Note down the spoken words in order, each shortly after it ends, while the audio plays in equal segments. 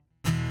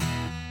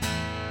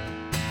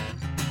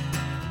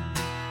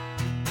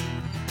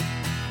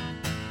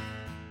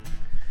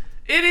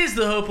It is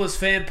the Hopeless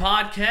Fan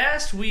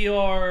Podcast. We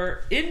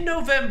are in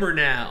November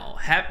now.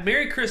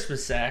 Merry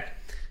Christmas, Zack.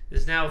 It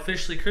is now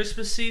officially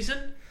Christmas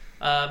season.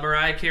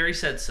 Mariah Carey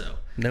said so.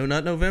 No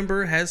Nut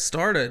November has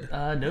started.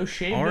 No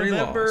Shame Already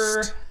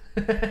November.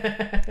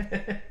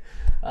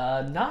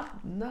 Lost.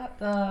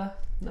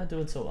 Not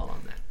doing so well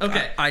on that.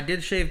 Okay. I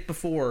did shave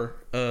before,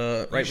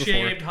 right before.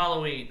 Shaved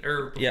Halloween,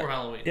 or before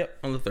Halloween. Yep,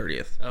 on the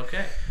 30th.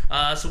 Okay.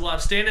 So we'll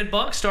have stand and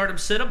bunk, start 'em,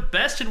 sit 'em.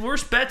 Best and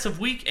worst bets of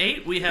week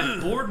 8. We have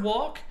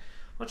Boardwalk.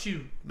 Why don't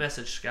you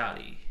message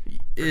Scotty?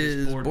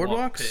 Is Boardwalk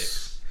Boardwalks?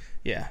 picks.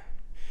 Yeah.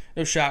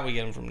 No shot we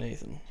get him from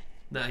Nathan.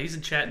 No, he's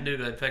in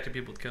Chattanooga infecting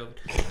people with COVID.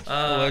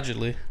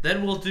 Allegedly.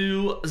 Then we'll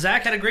do...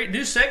 Zack had a great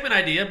new segment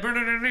idea.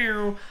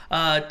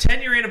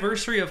 10-year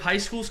anniversary of high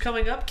school's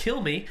coming up.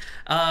 Kill me.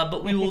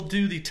 But we will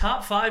do the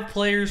top 5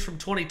 players from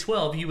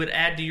 2012 you would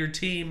add to your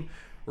team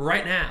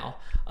right now.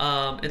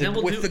 And then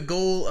we'll with the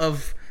goal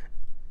of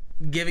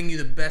giving you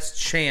the best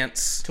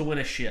chance to win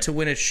a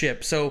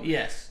ship. So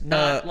yes.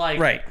 Not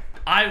right.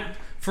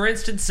 For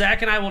instance,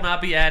 Zack and I will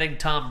not be adding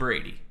Tom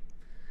Brady.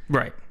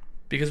 Right.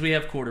 Because we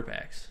have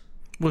quarterbacks.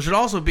 Well, it should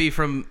also be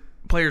from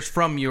players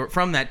from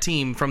that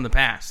team from the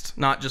past,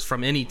 not just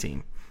from any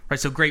team. Right,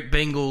 so great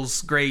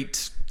Bengals,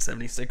 great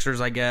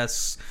 76ers, I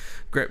guess,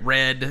 great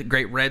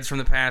Reds from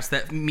the past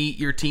that meet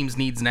your team's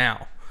needs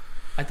now.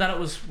 I thought it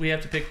was we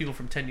have to pick people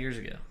from 10 years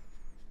ago.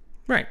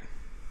 Right.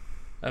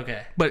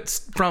 Okay. But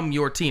it's from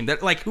your team that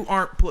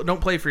who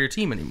don't play for your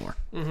team anymore.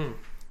 Mm-hmm.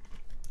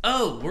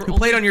 Oh, who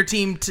played on your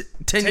team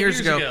 10 years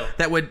ago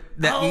that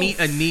meet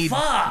a need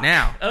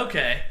now.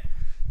 Okay.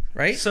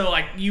 Right? So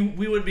we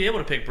wouldn't be able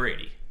to pick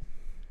Brady.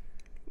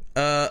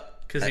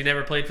 Because he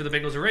never played for the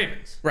Bengals or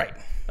Ravens. Right.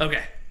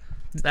 Okay.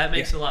 That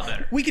makes it a lot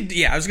better. We could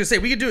I was going to say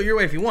we could do it your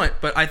way if you want,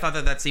 but I thought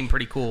that seemed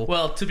pretty cool.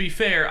 Well, to be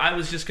fair, I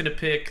was just going to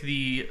pick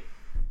the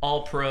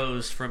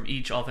all-pros from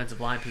each offensive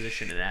line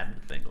position and add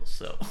them to the Bengals.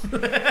 So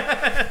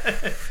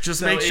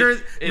just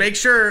make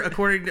sure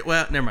according to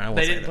never mind.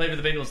 They didn't play for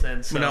the Bengals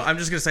then. So. No, I'm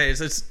just going to say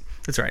it's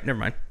all right. Never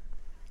mind.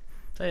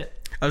 Say it.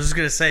 I was just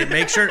going to say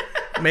make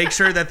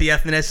sure that the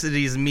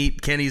ethnicities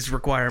meet Kenny's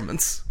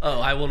requirements. Oh,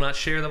 I will not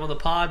share them on the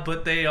pod,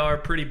 but they are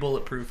pretty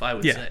bulletproof, I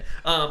would say.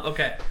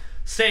 Okay.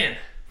 Stan.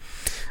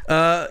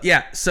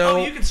 Yeah, so...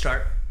 Oh, you can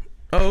start.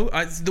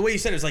 The way you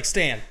said it was like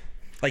Stan.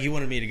 Like you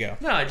wanted me to go.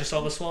 No, I just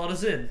almost swallowed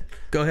us in.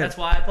 Go ahead. That's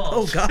why I paused.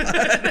 Oh, God.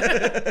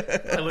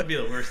 That would be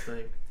the worst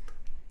thing.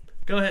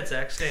 Go ahead,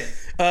 Zack.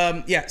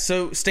 Stan. Yeah,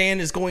 so Stan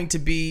is going to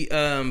be...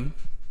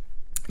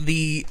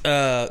 the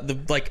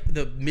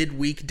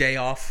midweek day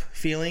off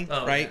feeling,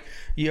 right?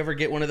 Yeah. You ever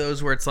get one of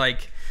those where it's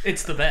like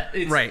it's the best,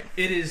 right?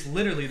 It is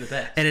literally the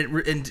best, and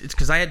it's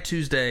because I had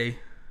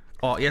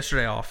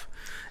yesterday off,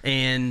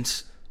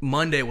 and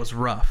Monday was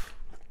rough.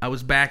 I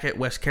was back at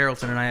West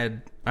Carrollton,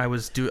 and I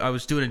was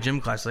doing a gym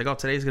class. Like,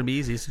 today's gonna be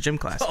easy. It's a gym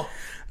class. Oh.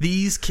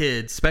 These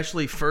kids,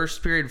 especially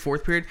first period,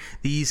 fourth period,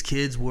 these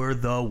kids were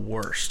the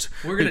worst.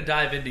 We're gonna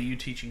dive into you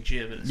teaching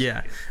gym.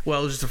 Yeah,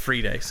 well, it was just a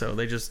free day, so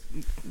they just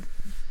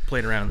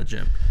playing around in the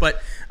gym.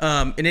 But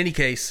in any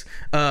case,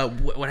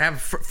 what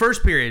happened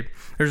first period,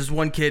 there's this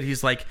one kid,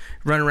 he's like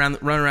running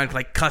around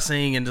like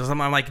cussing and I'm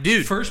like,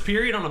 dude, first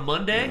period on a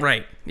Monday,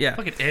 right? Yeah,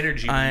 fucking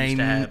energy. I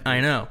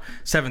know,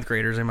 7th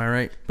graders, am I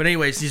right? But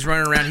anyways, he's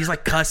running around, he's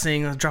like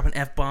cussing, dropping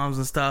F-bombs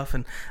and stuff,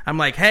 and I'm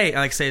like, hey, I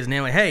like say his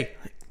name, like, hey,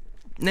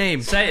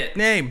 name, say it,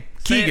 name,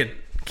 Keegan.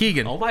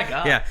 Oh my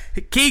god, yeah,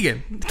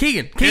 Keegan.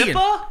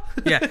 Pippa?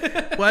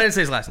 Yeah, well, I didn't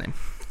say his last name.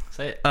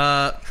 Say it.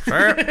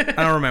 Fair?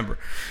 I don't remember.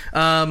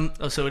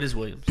 So it is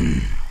Williams.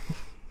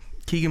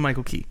 Keegan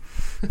Michael Key.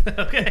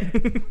 Okay.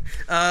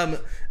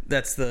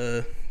 That's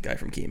the guy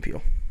from Key and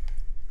Peele.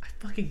 I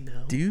fucking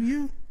know. Do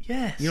you?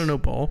 Yes. You don't know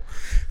Ball?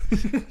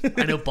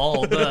 I know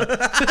Ball.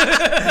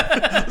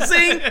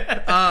 See?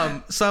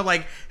 So I'm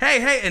like,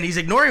 hey, and he's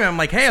ignoring me. I'm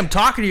like, hey, I'm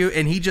talking to you,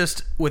 and he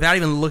just, without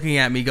even looking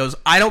at me, goes,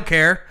 I don't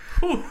care.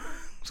 Whew.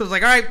 So I was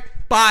like, all right,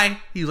 bye.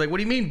 He was like, what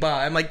do you mean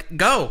bye? I'm like,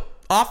 go.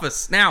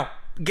 Office, now.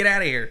 Get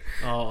out of here.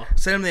 Oh.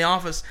 Sent him to the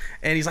office,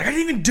 and he's like, I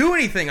didn't even do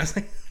anything. I was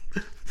like,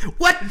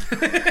 what?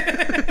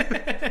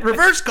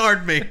 Reverse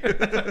card me.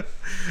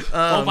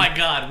 Oh my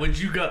god, would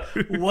you go?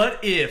 What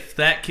if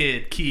that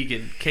kid,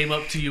 Keegan, came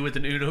up to you with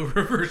an Uno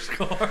reverse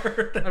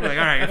card? I'm like,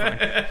 all right, you're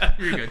fine.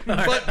 You're good.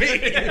 But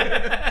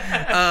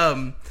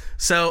me.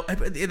 So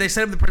they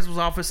set up the principal's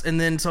office, and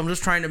then so I'm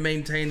just trying to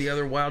maintain the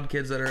other wild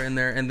kids that are in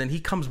there, and then he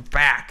comes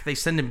back. They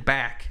send him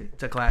back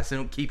to class. They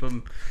don't keep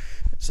him.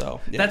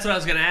 So yeah. That's what I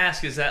was going to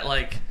ask. Is that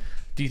like,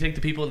 do you think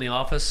the people in the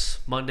office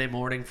Monday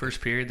morning,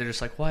 first period, they're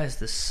just like, why is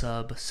this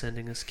sub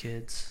sending us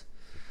kids?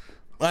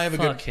 I have a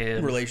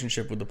good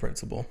relationship with the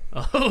principal.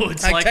 Oh,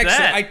 it's like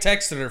that. I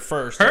texted her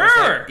first.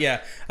 Her? I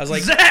was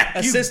like, Zack,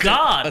 assistant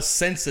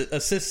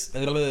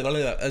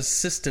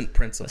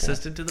principal.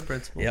 Assistant to the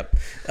principal. Yep.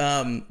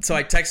 So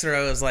I texted her.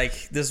 I was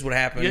like, this is what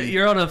happened.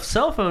 You're on a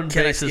cell phone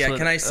basis.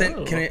 Can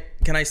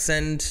I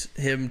send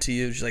him to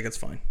you? She's like, that's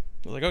fine.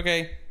 I was like,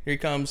 okay, here he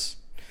comes.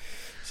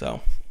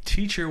 So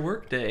teacher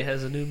workday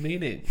has a new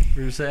meaning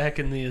for Zack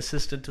and the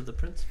assistant to the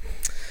principal.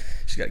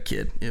 She's got a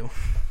kid. Ew.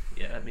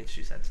 yeah, that means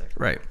she's had sex.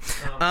 Right.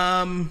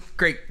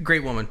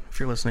 Great woman, if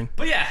you're listening.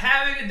 But yeah,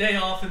 having a day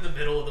off in the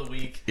middle of the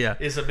week Yeah.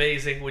 is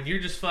amazing. When you're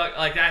just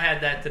like I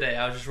had that today.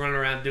 I was just running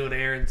around doing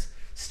errands,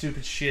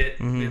 stupid shit,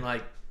 being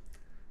like,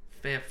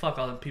 man, fuck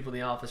all the people in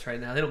the office right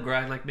now. They don't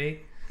grind like me.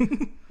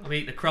 I'm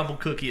eating a crumble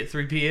cookie at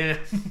 3 p.m.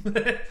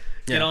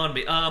 Get on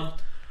me. All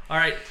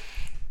right.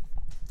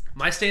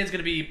 My stand's going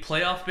to be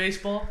playoff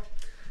baseball.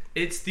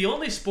 It's the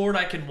only sport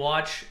I can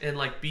watch and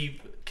like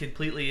be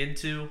completely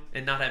into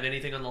and not have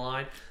anything on the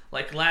line.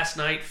 Like last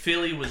night,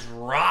 Philly was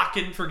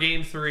rocking for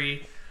Game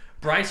 3.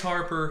 Bryce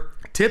Harper.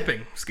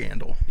 Tipping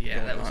scandal.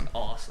 Yeah, that was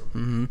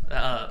awesome.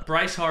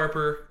 Bryce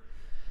Harper.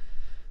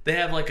 They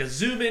have like a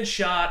zoom-in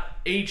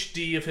shot,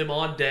 HD of him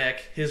on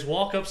deck. His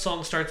walk-up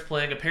song starts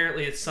playing.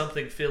 Apparently it's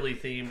something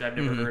Philly-themed I've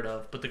never heard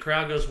of. But the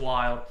crowd goes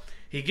wild.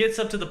 He gets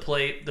up to the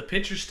plate. The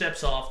pitcher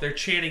steps off. They're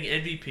chanting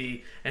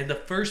MVP. And the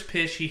first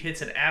pitch, he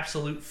hits an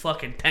absolute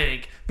fucking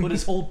tank. Put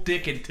his whole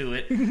dick into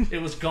it.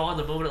 It was gone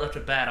the moment it left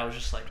a bat. I was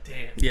just like,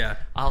 damn. Yeah.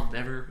 I'll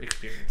never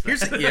experience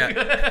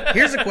that.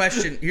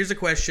 Here's a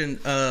question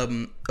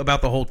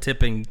about the whole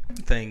tipping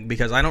thing,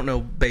 because I don't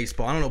know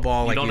baseball. I don't know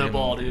ball. You don't know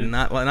ball, dude.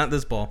 Not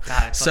this ball.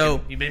 God,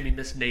 so you made me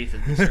miss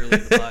Nathan this early in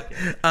the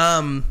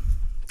podcast.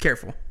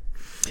 Careful.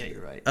 Yeah,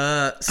 you're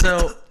right.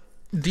 So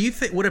do you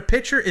think, would a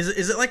pitcher, is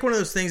it like one of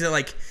those things that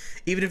like,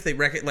 even if they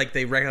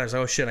recognize,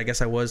 oh shit, I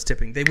guess I was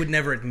tipping, they would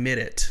never admit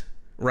it,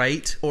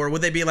 right? Or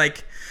would they be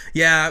like,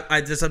 yeah,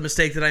 this is a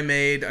mistake that I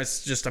made, I'm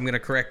going to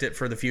correct it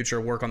for the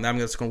future, work on that, I'm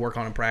just going to work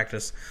on in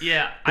practice.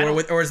 Yeah.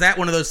 Or is that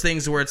one of those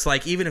things where it's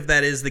like, even if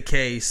that is the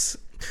case,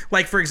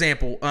 like for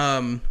example,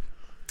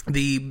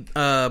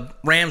 the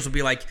Rams would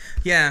be like,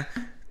 yeah,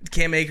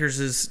 Cam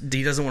Akers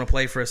he doesn't want to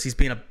play for us. He's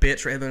being a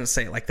bitch. Rather than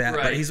say it like that,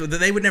 right. But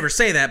they would never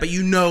say that. But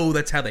you know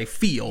that's how they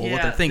feel,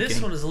 what they're thinking.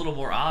 This one is a little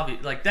more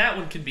obvious. Like that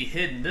one can be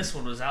hidden. This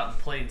one was out in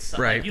plain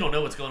sight. Right. Like, you don't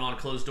know what's going on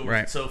closed doors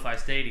at SoFi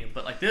Stadium.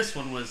 But like this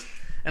one was,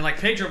 and like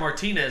Pedro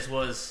Martinez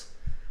was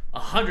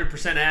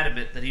 100%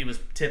 adamant that he was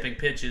tipping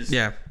pitches.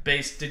 Yeah.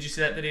 Did you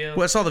see that video?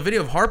 Well, I saw the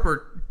video of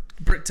Harper.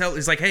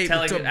 He's like, hey,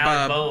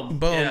 Bohm,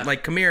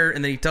 like, come here,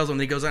 and then he tells him,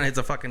 and he goes out and hits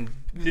a fucking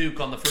nuke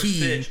on the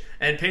first pitch.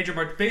 And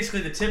Pedro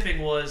basically the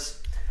tipping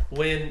was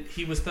when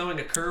he was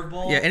throwing a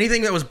curveball. Yeah,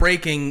 anything that was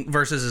breaking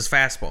versus his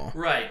fastball.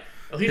 Right.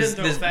 Well, he doesn't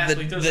throw a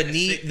fastball. He throws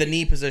the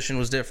knee position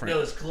was different.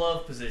 No, his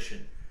glove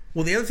position.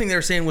 Well, the other thing they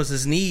were saying was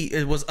his knee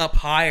was up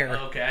higher.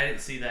 Oh, okay, I didn't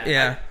see that.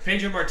 Yeah.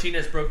 Pedro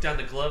Martinez broke down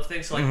the glove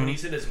thing, so like when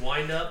he's in his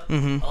windup, a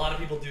lot of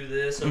people do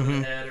this over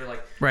the head or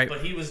like. Right.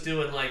 But he was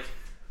doing like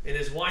in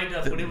his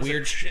windup when it was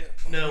weird shit.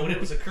 No, when it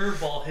was a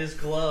curveball, his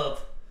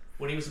glove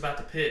when he was about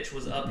to pitch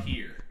was up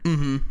here.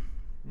 Mm-hmm.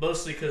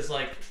 Mostly because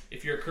like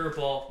if you're a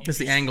curveball, it's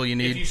the angle you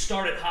need. If you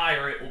start it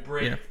higher, it will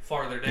break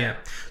farther down. Yeah.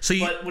 So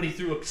but when he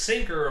threw a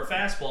sinker or a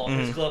fastball,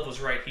 his glove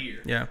was right here.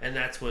 Yeah. And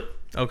that's what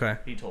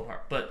he told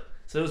Hart. But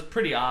so it was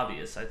pretty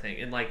obvious, I think,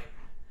 and like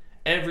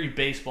every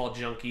baseball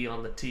junkie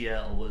on the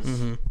TL was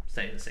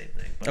saying the same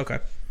thing. But, okay.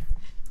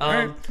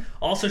 Right.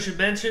 Also should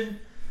mention,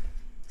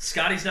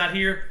 Scotty's not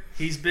here.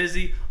 He's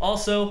busy.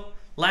 Also,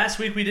 last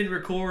week we didn't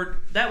record.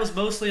 That was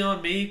mostly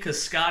on me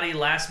because Scotty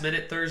last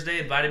minute Thursday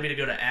invited me to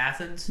go to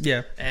Athens.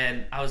 Yeah.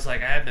 And I was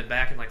like, I haven't been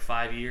back in like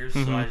 5 years,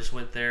 so I just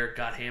went there,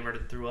 got hammered,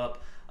 and threw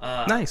up.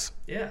 Nice.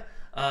 Yeah.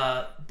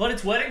 But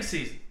it's wedding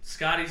season.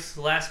 Scotty's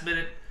last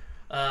minute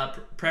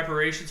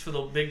preparations for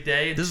the big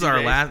day. This is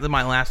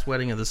my last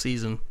wedding of the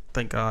season.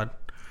 Thank God.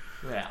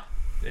 Yeah.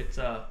 It's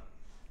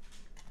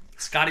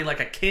Scotty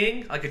like a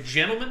king, like a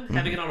gentleman,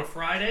 having it on a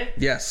Friday.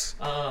 Yes.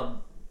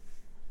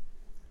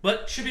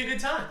 But should be a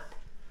good time.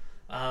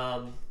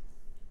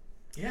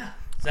 Yeah.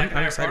 Zack and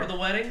I are part of the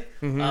wedding.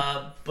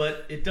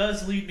 But it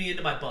does lead me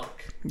into my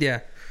bunk.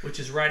 Yeah. Which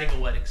is writing a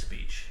wedding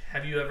speech.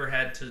 Have you ever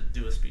had to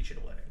do a speech at a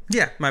wedding?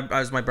 Yeah. I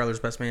was my brother's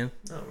best man.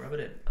 Oh, rub it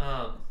in.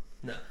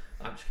 No.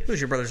 I'm just kidding. Because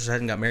your brother just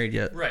hasn't got married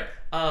yet. Right.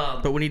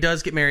 But when he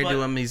does get married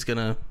to him, he's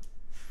gonna...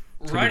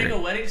 Writing a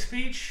wedding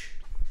speech,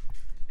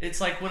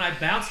 it's like when I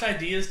bounced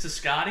ideas to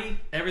Scotty,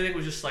 everything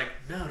was just like,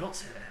 no, don't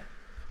say that.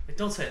 Like,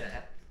 don't say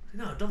that.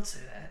 No, don't say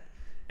that.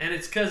 And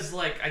it's because,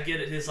 like, I get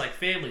it, his, like,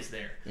 family's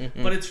there.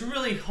 But it's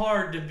really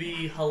hard to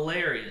be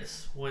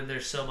hilarious when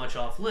there's so much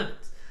off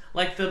limits.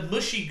 Like, the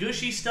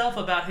mushy-gushy stuff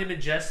about him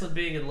and Jesslyn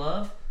being in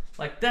love,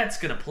 like, that's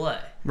going to play.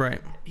 Right.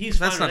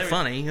 That's not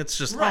funny. It's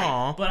just, right.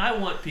 Aw. But I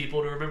want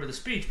people to remember the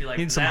speech. Be like,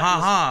 need some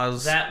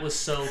ha-has. That was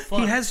so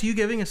fun. He has you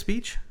giving a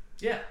speech?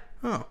 Yeah.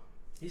 Oh.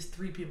 He's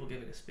 3 people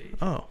giving a speech.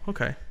 Oh,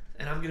 okay.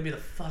 And I'm going to be the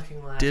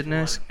fucking last Didn't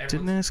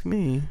one. ask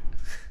me.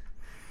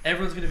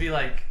 Everyone's going to be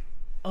like,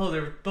 oh,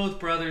 they're both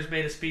brothers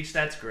made a speech.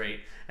 That's great.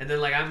 And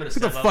then, like, I'm going to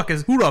step up.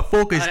 Who the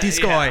fuck is this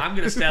guy? I'm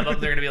going to step up.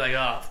 They're going to be like,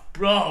 oh,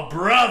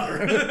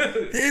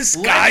 brother. This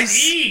guy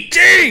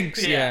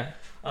stinks. Yeah.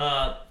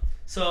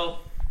 So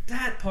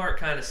that part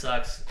kind of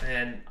sucks.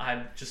 And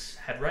I just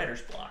had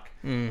writer's block.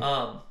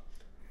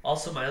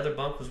 Also, my other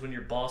bunk was when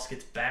your boss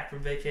gets back from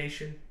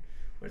vacation.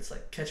 Where it's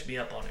like, catch me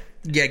up on it.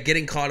 Yeah,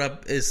 getting caught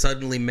up is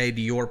suddenly made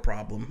your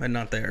problem and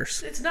not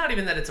theirs. It's not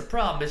even that it's a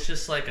problem. It's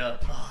just like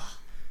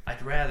I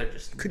I'd rather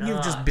just Couldn't you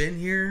have just been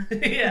here?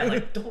 Yeah,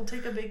 like, don't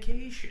take a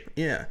vacation.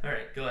 Yeah. All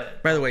right, go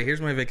ahead. By the way,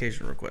 here's my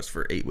vacation request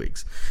for 8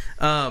 weeks.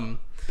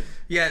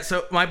 Yeah,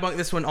 so my bunk,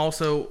 this one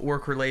also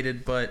work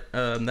related, but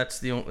that's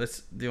the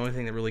only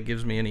thing that really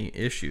gives me any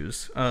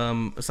issues.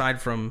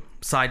 Aside from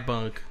side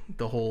bunk,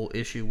 the whole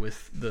issue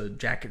with the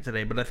jacket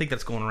today, but I think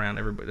that's going around.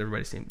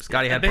 Everybody seems.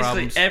 Scotty had basically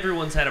problems.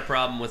 Everyone's had a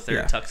problem with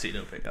their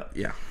tuxedo pickup.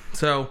 Yeah.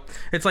 So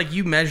it's like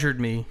you measured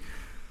me.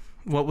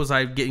 What was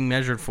I getting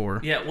measured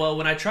for? Yeah, well,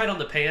 when I tried on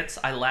the pants,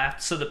 I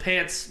laughed. So the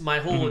pants, my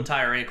whole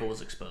entire ankle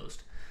was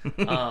exposed.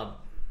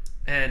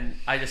 And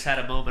I just had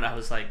a moment. I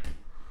was like,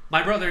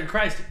 my brother in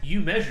Christ,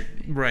 you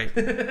measured me. Right.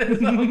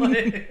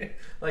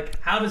 like,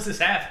 how does this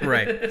happen?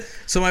 Right.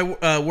 So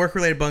my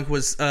work-related bunk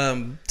was,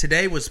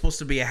 today was supposed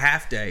to be a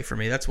half day for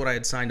me. That's what I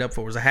had signed up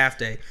for, was a half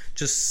day.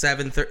 Just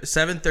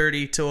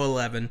 7:30 till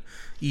 11.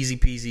 Easy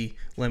peasy,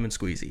 lemon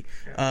squeezy.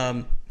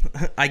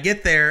 I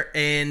get there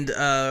and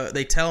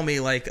they tell me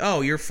like,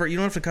 oh, you don't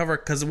have to cover,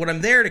 because what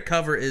I'm there to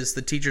cover is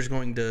the teachers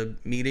going to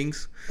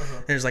meetings.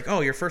 And it's like,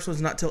 oh, your first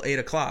one's not till 8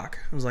 o'clock.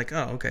 I was like,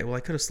 oh, okay, well, I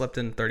could have slept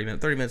in 30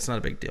 minutes. 30 minutes is not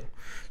a big deal.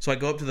 So I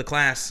go up to the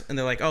class and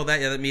they're like, oh,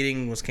 that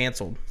meeting was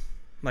canceled.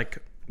 Like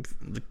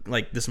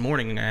this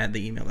morning I had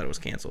the email that it was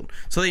canceled.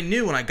 So they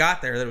knew when I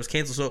got there that it was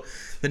canceled. So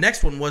the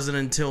next one wasn't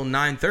until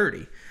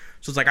 9:30.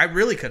 So it's like, I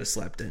really could have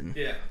slept in.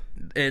 Yeah.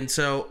 And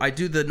so I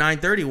do the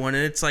 9:30 one,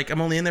 and it's like I'm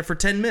only in there for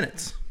 10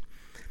 minutes.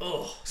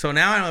 Oh. So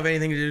now I don't have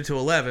anything to do till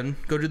 11.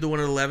 Go do the one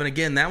at 11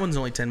 again. That one's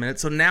only 10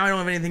 minutes. So now I don't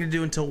have anything to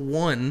do until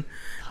 1.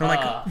 I'm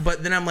like,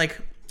 but then I'm like,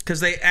 because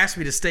they asked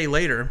me to stay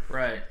later.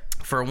 Right.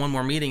 For one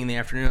more meeting in the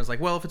afternoon. I was like,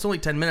 well, if it's only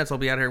 10 minutes, I'll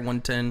be out here at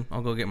 1:10.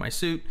 I'll go get my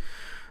suit.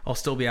 I'll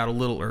still be out a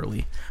little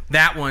early.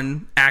 That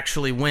one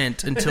actually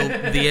went until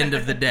the end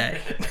of the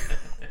day.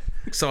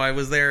 So I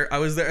was there.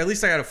 At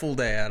least I got a full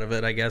day out of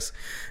it, I guess,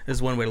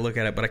 is one way to look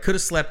at it. But I could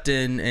have slept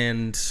in,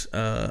 and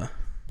oh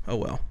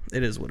well,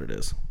 it is what it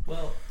is.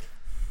 Well,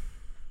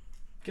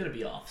 gonna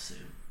be off soon.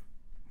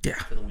 Yeah.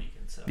 For the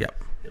weekend. So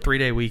yep.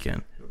 3-day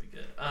weekend. It'll be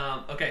good.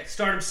 Okay,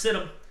 stardom,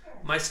 situm.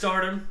 My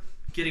stardom,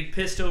 getting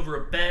pissed over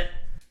a bet.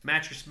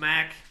 Mattress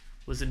Mac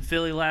was in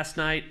Philly last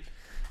night,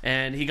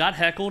 and he got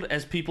heckled,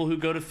 as people who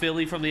go to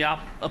Philly from the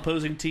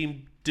opposing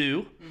team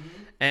do.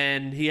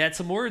 And he had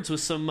some words with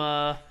some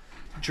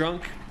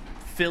drunk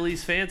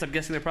Phillies fans. I'm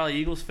guessing they're probably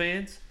Eagles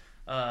fans.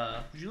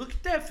 Would you look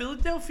at that,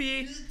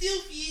 Philadelphia?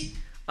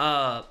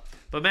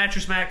 But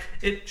Mattress Mac,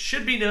 it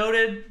should be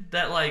noted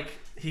that, like,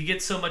 he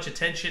gets so much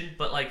attention,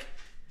 but, like,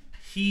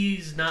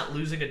 he's not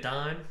losing a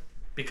dime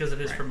because of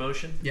his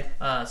promotion.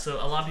 Yeah.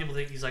 So a lot of people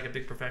think he's like a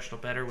big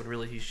professional bettor when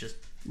really he's just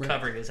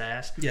covering his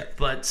ass. Yeah.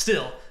 But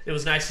still, it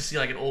was nice to see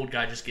like an old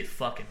guy just get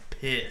fucking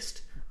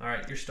pissed. All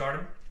right, your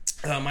stardom?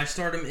 My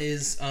stardom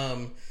is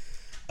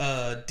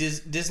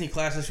Disney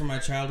classics from my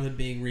childhood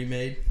being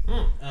remade.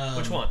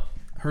 Which one?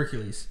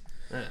 Hercules.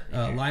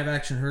 Live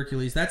action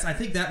Hercules. I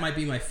think that might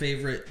be my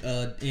favorite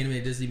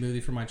animated Disney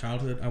movie from my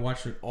childhood. I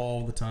watched it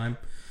all the time.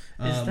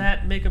 Does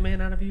that make a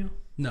man out of you?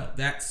 No,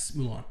 that's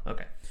Mulan.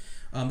 Okay.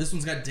 This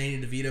one's got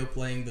Danny DeVito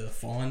playing the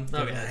fawn,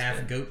 the half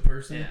good. goat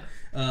person.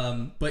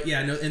 Yeah. But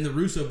yeah, no, and the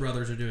Russo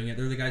brothers are doing it.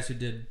 They're the guys who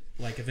did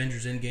like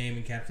Avengers Endgame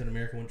and Captain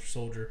America: Winter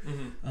Soldier.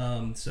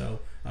 So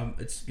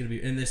it's gonna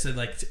be. And they said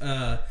like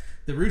the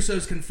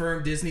Russos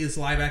confirmed Disney's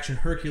live action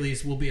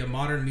Hercules will be a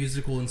modern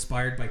musical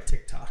inspired by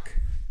TikTok.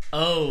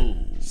 Oh.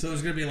 So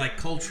it's gonna be like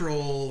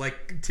cultural,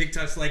 like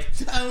TikTok's like,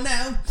 oh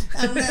no,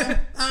 oh no,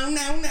 oh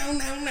no, no,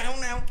 no, no,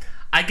 no.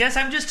 I guess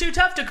I'm just too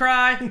tough to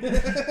cry.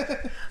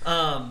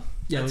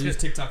 Yeah, we'll use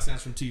TikTok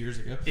sounds from 2 years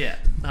ago. Yeah.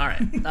 All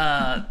right.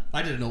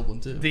 I did an old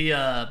one too. The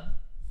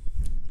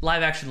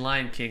live action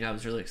Lion King, I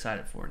was really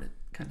excited for, and it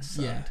kind of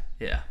sucked.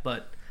 Yeah.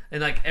 But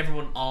and like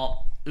everyone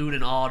all oohed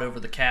and awed over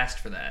the cast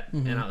for that,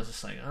 and I was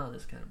just like, oh,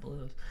 this kind of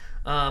blows.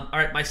 All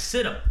right, my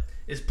sit-up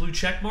is blue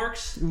check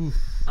marks. It's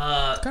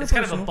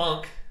kind of a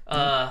bunk,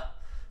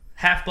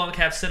 half bunk,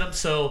 half sit-up.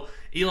 So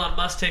Elon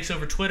Musk takes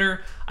over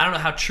Twitter. I don't know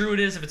how true it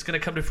is, if it's going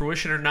to come to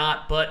fruition or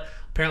not, but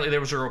apparently there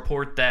was a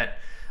report that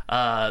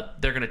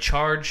they're going to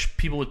charge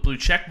people with blue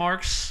check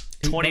marks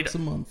 $20 a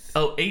month.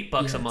 Oh,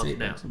 $8 a month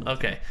now.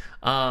 Okay.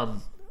 I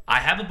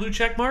have a blue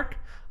check mark.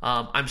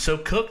 I'm so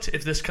cooked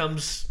if this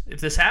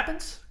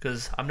happens,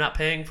 because I'm not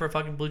paying for a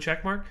fucking blue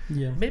check mark.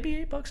 Yeah.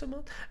 Maybe $8 a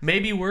month.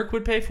 Maybe work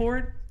would pay for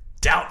it.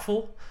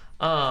 Doubtful.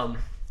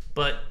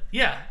 But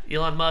yeah,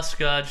 Elon Musk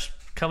just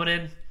coming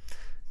in,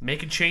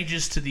 making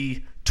changes to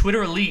the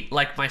Twitter elite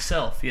like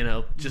myself,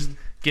 just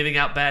giving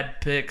out bad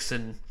picks,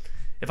 and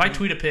if I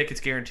tweet a pick, it's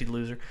guaranteed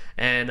loser,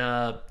 and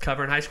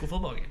covering high school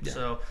football games. Yeah.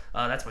 So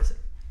that's my thing.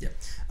 Yeah.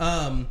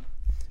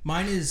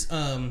 Mine is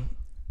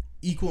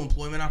equal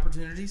employment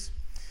opportunities.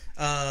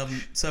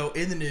 So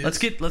in the news,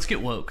 let's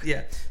get woke.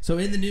 Yeah. So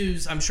in the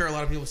news, I'm sure a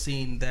lot of people have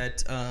seen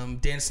that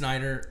Dan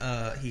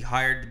Snyder he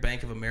hired the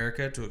Bank of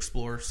America to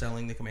explore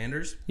selling the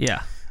Commanders.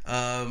 Yeah.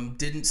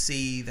 Didn't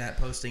see that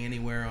posting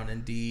anywhere on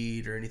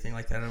Indeed or anything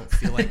like that. I don't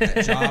feel like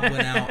that job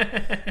went out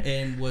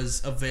and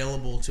was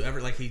available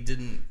to he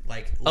didn't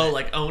like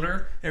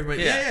owner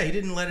everybody. Yeah. He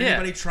didn't let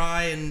anybody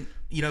try and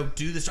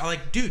do this.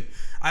 Dude,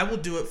 I will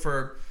do it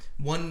for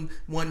one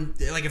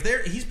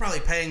if he's probably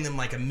paying them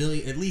like $1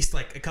 million, at least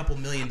like a couple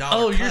 $1 million.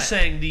 Oh, you're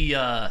saying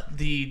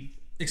the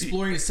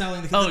exploring and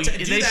selling the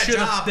they should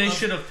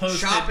have posted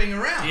shopping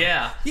around.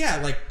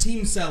 Yeah, like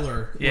team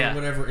seller or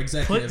whatever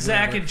executive. Put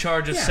Zack in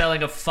charge of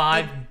selling a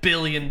 $5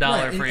 billion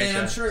franchise. And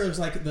I'm sure it was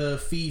like the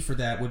fee for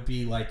that would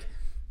be like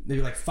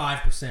maybe like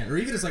 5%, or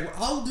even it's like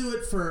I'll do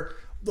it for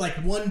like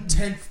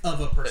 1/10 of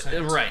a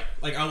percent, right?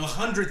 Like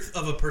 100th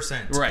of a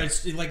percent, right?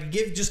 It's like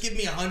give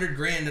me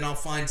 $100,000 and I'll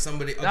find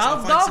somebody.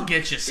 I'll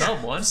get you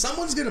someone. Yeah,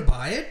 someone's gonna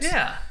buy it.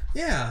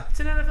 Yeah. It's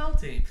an NFL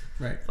team,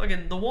 right?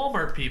 Fucking the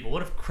Walmart people.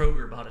 What if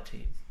Kroger bought a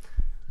team?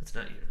 That's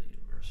not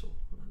universal.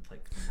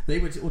 Like they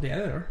would. Well, yeah,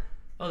 they are.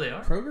 Oh, they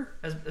are? Kroger?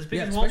 As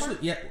big as Walmart?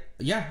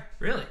 Yeah.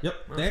 Really? Yep.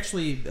 Well, they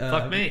actually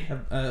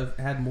have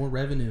had more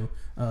revenue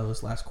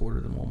this last quarter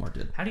than Walmart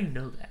did. How do you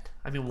know that?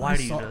 I mean, why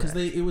do you know that? Because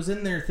it was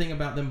in their thing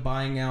about them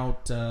buying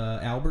out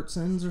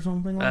Albertsons or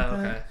something like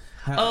that.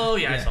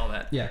 I saw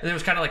that. Yeah. And there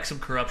was kind of like some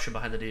corruption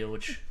behind the deal,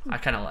 which I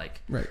kind of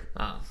like. Right.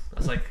 I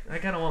was like, I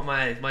kind of want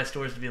my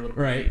stores to be a little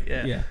right.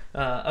 Yeah.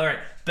 All right.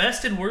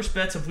 Best and worst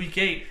bets of week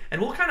 8.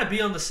 And we'll kind of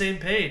be on the same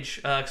page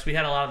because we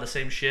had a lot of the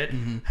same shit.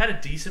 Mm-hmm. Had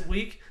a decent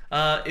week.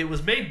 It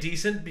was made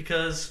decent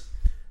because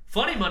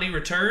Funny Money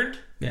returned.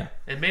 Yeah.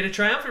 And made a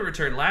triumphant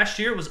return. Last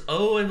year it was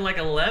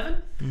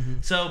 0-11. Mm-hmm.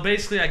 So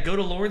basically I go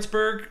to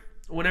Lawrenceburg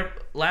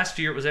last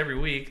year it was every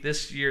week.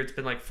 This year it's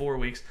been like 4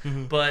 weeks.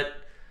 Mm-hmm. But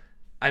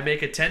I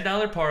make a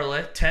 $10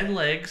 parlay, 10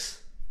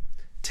 legs,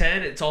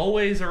 10. It's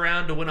always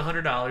around to win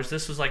 $100.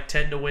 This was like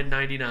 10 to win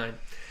 99.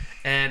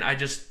 And I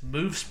just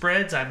move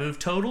spreads. I move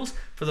totals.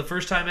 For the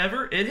first time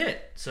ever, it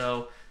hit.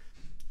 So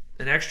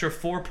an extra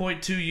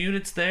 4.2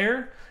 units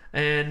there.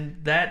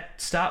 And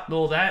that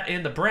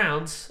and the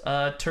Browns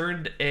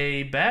turned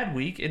a bad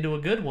week into a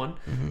good one.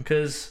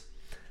 Because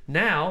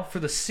now, for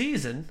the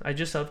season, I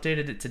just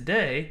updated it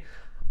today,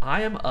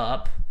 I am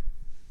up...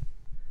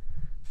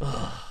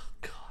 Oh,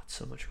 God,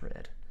 so much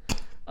red.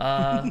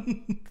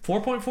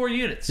 4.4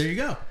 units. There you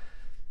go.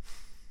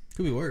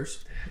 Could be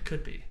worse. It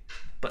could be.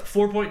 But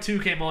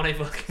 4.2 came on a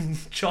fucking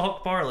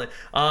chalk parlay.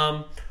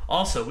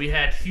 Also, we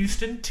had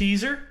Houston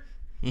teaser.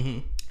 Mm-hmm.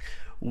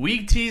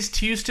 We teased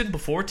Houston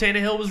before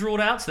Tannehill was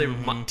ruled out, so they were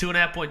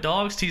 2.5-point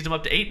dogs. Teased them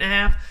up to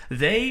 8.5.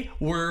 They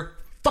were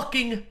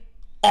fucking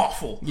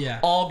awful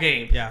all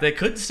game. Yeah. They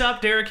couldn't stop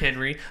Derrick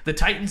Henry. The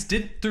Titans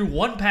threw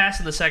one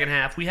pass in the second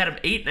half. We had them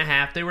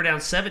 8.5. They were down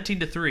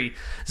 17-3.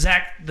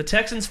 Zach, the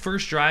Texans'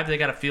 first drive, they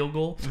got a field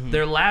goal. Mm-hmm.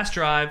 Their last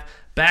drive,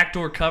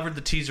 backdoor covered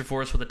the teaser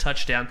for us with a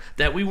touchdown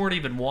that we weren't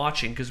even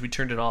watching because we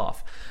turned it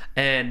off.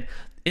 And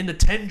in the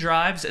 10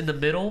 drives in the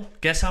middle,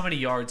 guess how many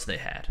yards they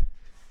had?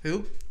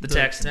 Who? The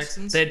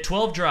Texans. They had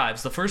 12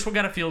 drives. The first one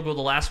got a field goal.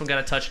 The last one got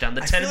a touchdown.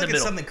 The 10 in the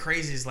middle. Something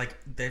crazy is like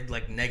they had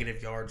like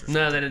negative yards or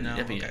something. No, they didn't. No,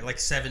 okay. Like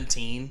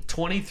 17.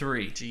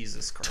 23.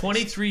 Jesus Christ.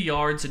 23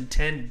 yards and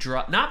 10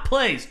 not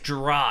plays,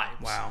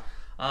 drives. Wow.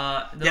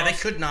 They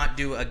could not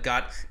do a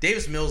god.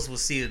 Davis Mills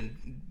was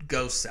seeing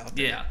ghosts out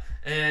there. Yeah,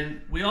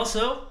 and we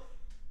also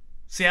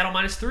Seattle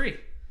 -3.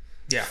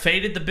 Yeah.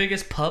 Faded the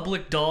biggest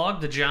public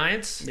dog, the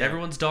Giants. Yeah.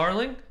 Everyone's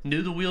darling.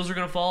 Knew the wheels were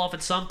going to fall off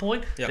at some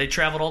point. Yep. They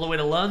traveled all the way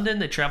to London.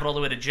 They traveled all the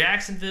way to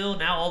Jacksonville.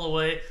 Now all the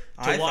way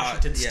to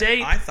Washington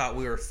State. I thought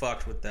we were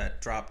fucked with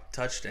that drop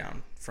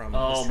touchdown from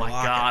Oh, Mr. my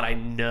Lockett. God, I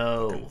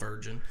know.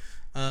 Virgin.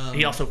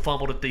 He also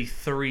fumbled at the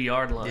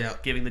 3-yard line,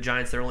 giving the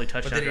Giants their only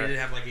touchdown. But then he did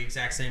have like the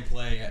exact same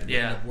play. It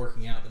ended up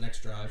working out the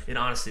next drive. It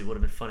honestly would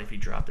have been funny if he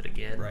dropped it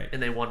again. Right.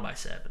 And they won by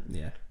 7.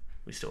 Yeah.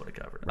 We still would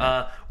have covered.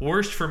 Right.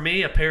 Worst for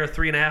me, a pair of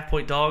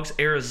 3.5-point dogs,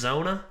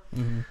 Arizona.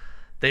 Mm-hmm.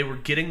 They were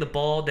getting the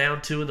ball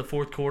down 2 in the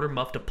fourth quarter,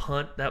 muffed a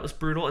punt. That was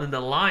brutal. And then the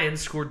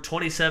Lions scored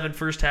 27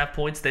 first half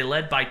points. They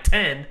led by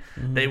 10.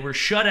 Mm-hmm. They were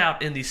shut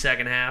out in the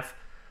second half,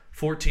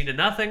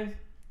 14-0.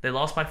 They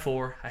lost by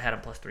 4. I had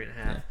them plus 3.5.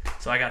 Yeah.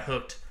 So I got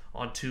hooked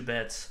on 2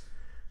 bets.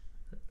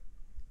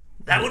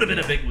 That would have been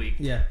a big week.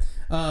 Yeah.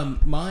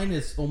 Mine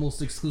is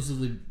almost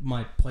exclusively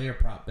my player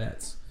prop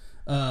bets.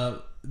 I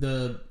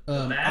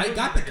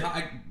got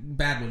the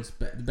bad ones,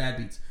 the bad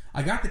beats.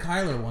 I got the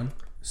Kyler one.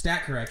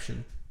 Stat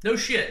correction. No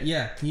shit.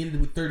 Yeah, he ended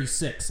with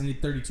 36. I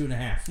need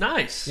 32.5.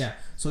 Nice. Yeah,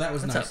 so that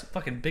was That's nice. a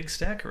fucking big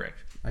stat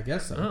correct. I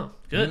guess so. Oh,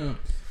 good.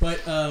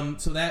 But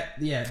so that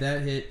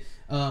hit.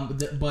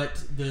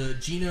 But the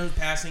Geno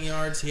passing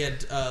yards, he had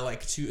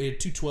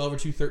 212 or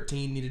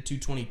 213, needed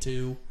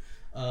 222.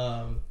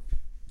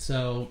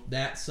 So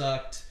that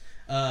sucked.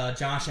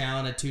 Josh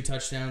Allen had 2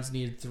 touchdowns,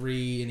 needed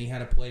 3, and he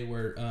had a play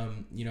where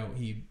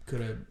he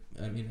could have.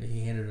 I mean,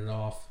 he handed it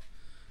off.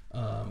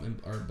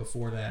 Or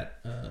before that,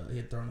 he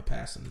had thrown a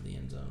pass into the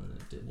end zone,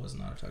 and it was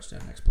not a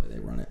touchdown. Next play, they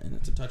run it, and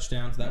it's a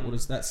touchdown. So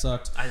that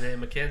sucked. Isaiah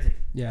McKenzie.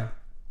 Yeah.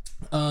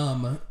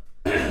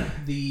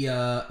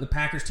 The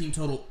Packers team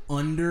total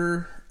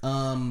under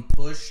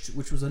pushed,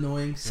 which was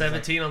annoying.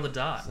 17 on the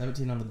dot.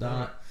 17 on the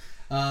dot.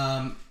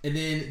 And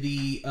then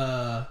the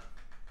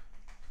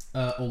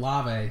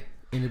Olave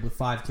ended with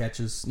 5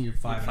 catches, needed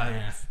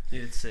 5.5.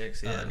 Needed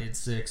 6, yeah. Needed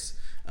 6.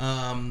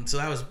 So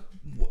that was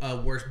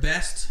worst.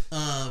 Best,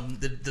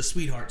 the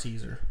sweetheart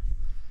teaser.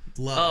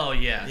 Love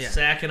it. Yeah.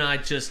 Zack and I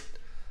just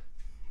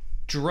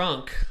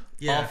drunk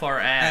off our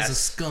ass. As a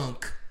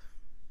skunk.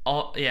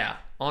 On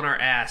our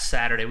ass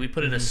Saturday. We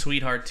put in a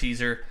sweetheart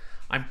teaser.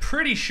 I'm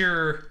pretty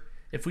sure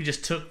if we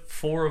just took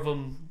 4 of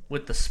them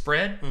with the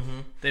spread,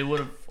 they would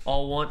have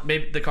all won.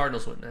 Maybe the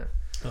Cardinals wouldn't have.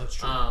 Oh, that's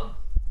true.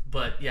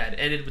 But yeah, it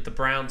ended with the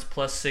Browns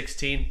plus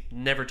 16.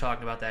 Never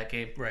talking about that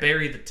game. Right.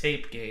 Bury the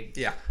tape game.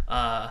 Yeah.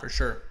 For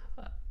sure.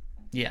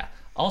 Yeah.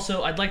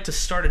 Also, I'd like to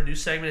start a new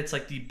segment. It's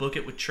like the Book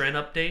It with Trent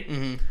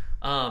update.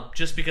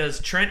 Just because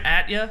Trent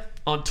Atya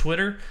on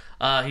Twitter,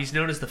 he's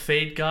known as the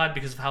Fade God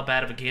because of how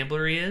bad of a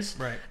gambler he is.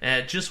 Right.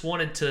 And just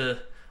wanted to,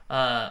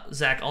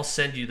 Zack, I'll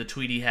send you the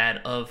tweet he had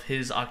of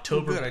his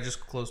October. Oh, good. I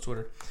just closed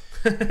Twitter.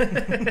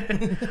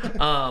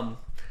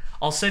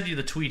 I'll send you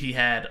the tweet he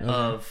had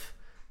of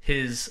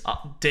his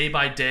day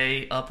by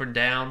day up and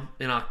down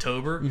in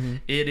October.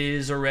 It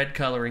is a red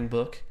coloring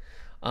book.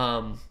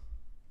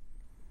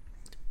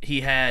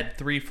 He had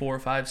 3, 4,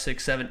 5,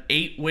 6, 7,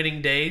 8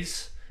 winning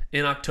days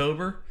in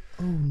October.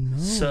 Oh no!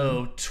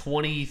 So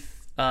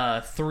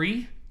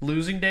 23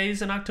 losing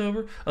days in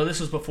October. Oh, this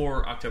was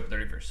before October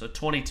 31st. So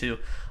 22.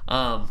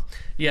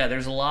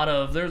 There's a lot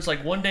of. There's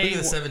like one day.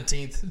 Look at the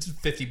 17th. It's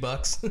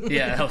 $50.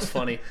 Yeah, that was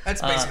funny.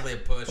 That's basically a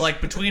push.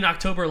 Like between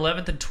October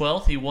 11th and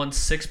 12th, he won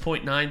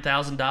 $6.9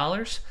 thousand.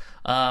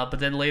 But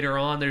then later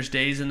on, there's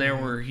days in there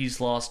where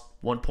he's lost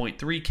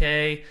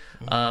 1.3K,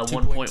 1.1,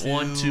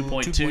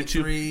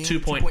 2.2,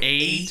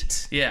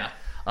 2.8. Yeah.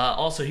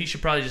 Also, he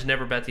should probably just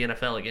never bet the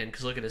NFL again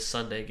because look at his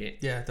Sunday game.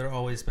 Yeah, they're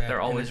always bad.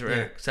 They're always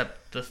rare,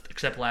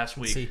 except last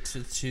week.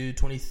 Let's see,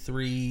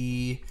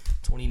 23,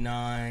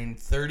 29,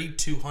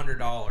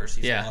 $3,200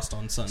 he's lost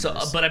on Sundays. So,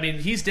 but I mean,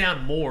 he's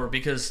down more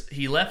because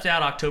he left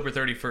out October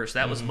 31st.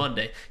 That was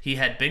Monday. He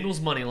had Bengals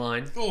money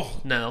line.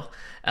 Oh. No.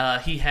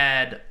 He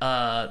had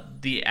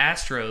the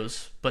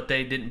Astros, but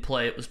they didn't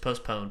play. It was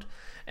postponed.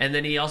 And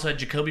then he also had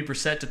Jacoby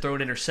Brissett to throw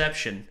an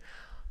interception.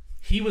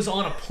 He was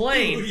on a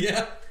plane. Oh,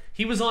 yeah.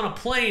 He was on a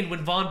plane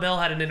when Von Bell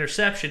had an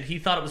interception. He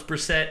thought it was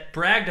Brissett,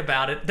 bragged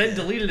about it, then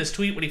deleted his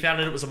tweet when he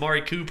found out it was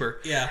Amari Cooper.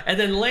 Yeah. And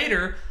then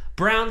later,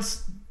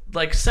 Browns,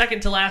 like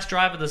second to last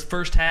drive of this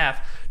first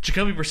half,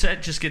 Jacoby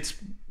Brissett just gets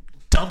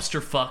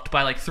dumpster fucked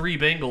by like 3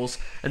 Bengals,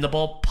 and the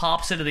ball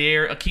pops into the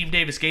air. Akeem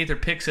Davis-Gaither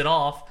picks it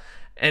off,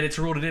 and it's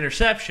ruled an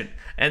interception.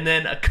 And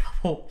then a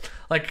couple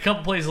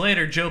plays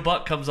later, Joe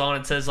Buck comes on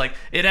and says, like,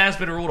 it has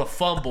been ruled a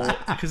fumble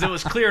because it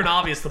was clear and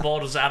obvious the ball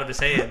was out of his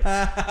hand.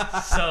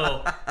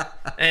 So,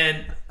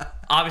 and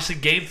obviously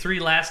game 3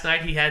 last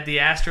night, he had the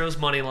Astros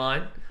money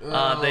line.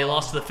 They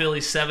lost to the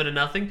Phillies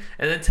 7-0. And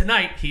then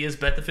tonight, he has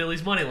bet the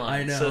Phillies money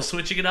line. I know. So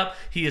switching it up,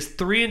 he is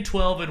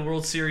 3-12 in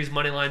World Series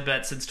money line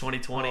bet since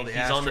 2020.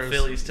 He's on the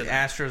Phillies tonight.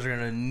 The Astros are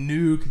going to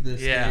nuke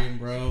this game,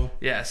 bro.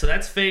 Yeah, so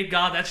that's Fade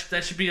God.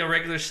 That should be a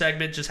regular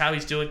segment, just how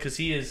he's doing, because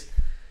he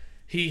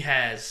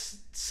has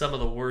some of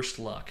the worst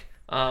luck.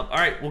 All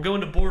right, we'll go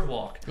into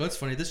Boardwalk. Well, that's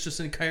funny. This just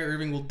in, Kyrie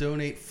Irving will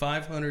donate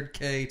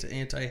 $500K to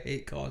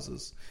anti-hate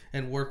causes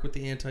and work with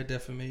the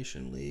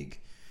Anti-Defamation League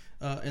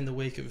in the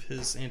wake of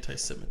his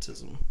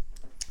anti-Semitism.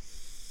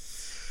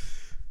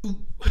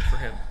 Good for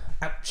him.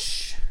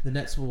 Ouch. The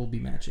Nets will be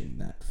matching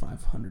that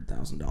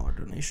 $500,000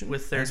 donation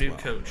with their new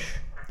coach.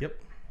 Yep.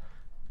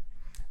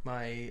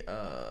 My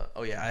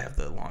I have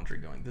the laundry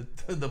going.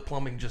 The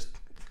plumbing just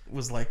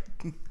was like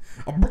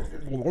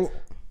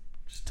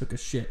just took a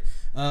shit.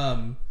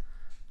 All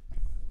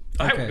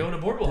right, we're going to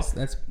Boardwalk.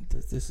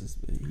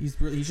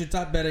 He should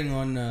stop betting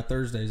on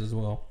Thursdays as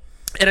well.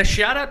 And a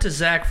shout out to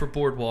Zack for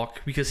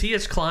Boardwalk because he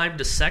has climbed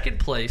to second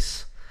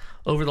place.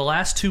 Over the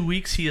last 2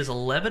 weeks, he is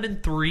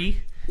 11-3.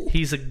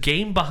 He's a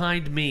game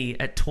behind me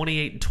at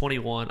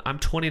 28-21. I'm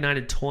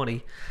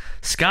 29-20.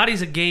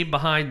 Scotty's a game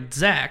behind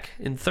Zack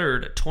in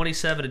third at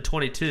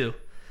 27-22.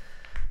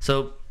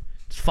 So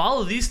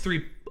follow these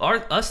three,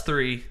 us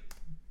three,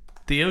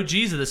 the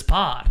OGs of this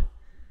pod.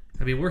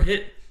 I mean, we're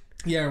hit.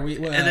 Yeah,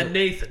 and then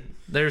Nathan.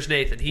 There's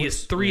Nathan. He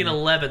is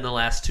 3-11 the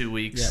last 2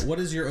 weeks. Yeah. What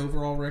is your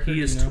overall record?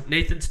 He is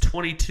Nathan's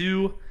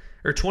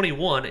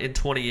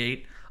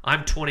 21-28.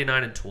 I'm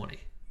 29-20.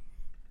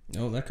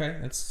 Oh, okay.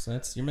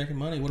 That's you're making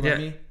money. What about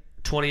me?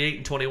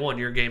 28-21.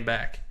 You're a game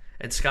back,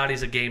 and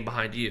Scotty's a game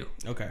behind you.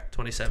 Okay.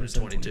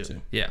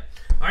 27-22. Yeah.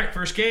 All right.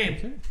 First game.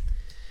 Okay.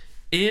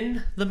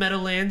 In the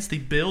Meadowlands, the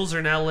Bills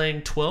are now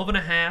laying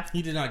 12.5.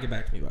 He did not get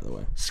back to me, by the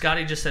way.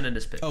 Scotty just sent in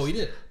his picks. Oh, he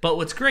did. But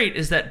what's great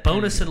is that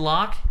bonus and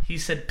lock, he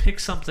said pick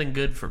something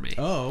good for me.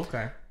 Oh,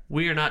 okay.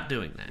 We are not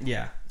doing that.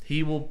 Yeah.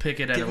 He will pick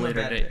it at a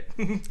later date.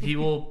 He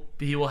will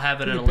he will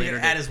have it at a Pick later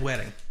it date. at his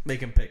wedding.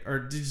 Make him pick, or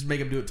just make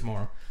him do it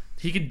tomorrow.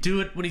 He could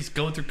do it when he's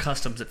going through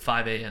customs at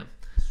 5 a.m.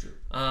 That's true.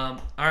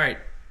 All right.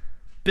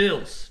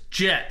 Bills,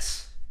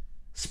 Jets,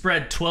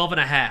 spread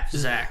 12.5.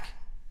 Zach,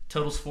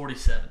 totals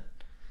 47.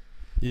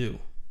 I'm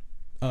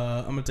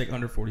gonna take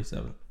under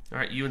 47. All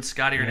right, you and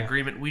Scotty are in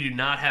agreement. We do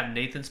not have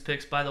Nathan's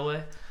picks, by the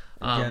way.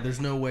 There's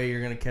no way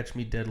you're gonna catch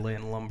me dead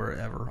laying lumber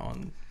ever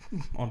on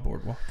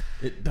Boardwalk.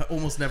 It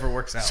almost never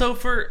works out. So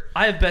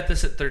I have bet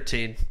this at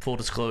 13, full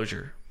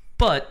disclosure.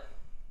 But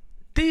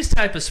these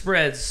type of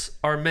spreads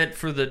are meant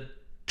for the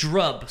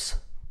drubs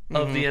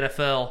of the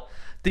NFL.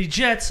 The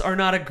Jets are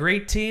not a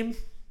great team.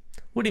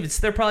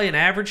 They're probably an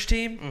average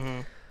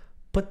team.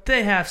 But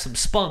they have some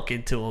spunk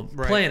into them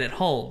playing at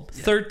home.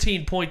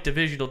 13-point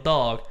divisional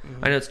dog.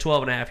 I know it's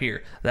 12.5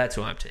 here. That's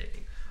who I'm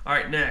taking. All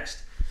right,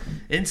 next.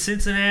 In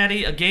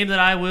Cincinnati, a game that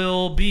I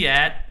will be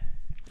at.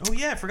 Oh,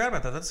 yeah, I forgot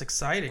about that. That's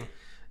exciting.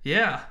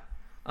 Yeah.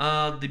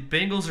 The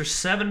Bengals are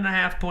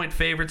 7.5-point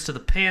favorites to the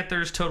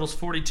Panthers. Totals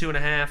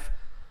 42.5.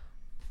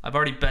 I've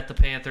already bet the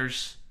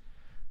Panthers.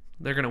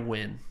 They're going to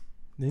win.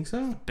 Think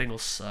so? Bengals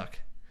suck.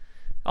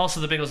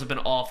 Also, the Bengals have been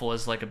awful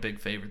as like a big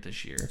favorite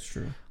this year. That's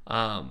true.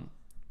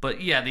 But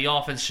yeah, the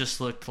offense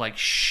just looked like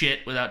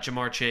shit without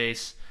Jamar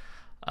Chase.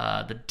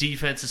 The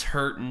defense is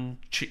hurting.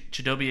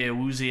 Chidobe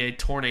Awuzie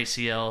torn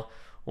ACL.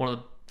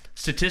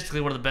 Statistically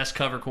one of the best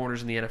cover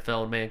corners in the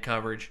NFL in man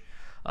coverage.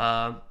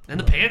 And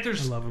the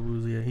Panthers. I love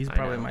Awuzie. He's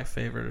probably my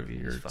favorite of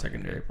your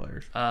secondary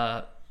players.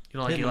 You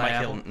don't like Eli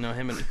Apple? Hilton. No,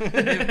 him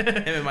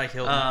and Mike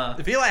Hilton.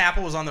 If Eli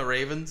Apple was on the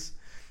Ravens,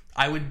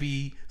 I would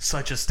be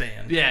such a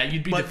stan. Yeah,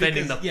 you'd be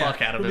defending the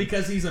fuck out of him.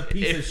 Because he's a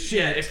piece of shit.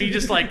 Yeah, if he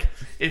just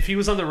if he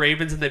was on the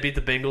Ravens and they beat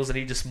the Bengals and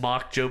he just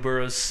mocked Joe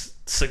Burrow's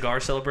cigar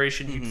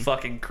celebration, you'd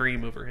fucking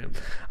cream over him.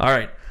 All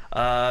right,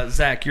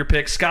 Zach, your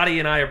pick. Scotty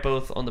and I are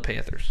both on the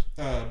Panthers.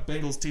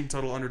 Bengals team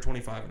total under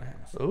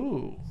 25.5.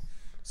 Ooh,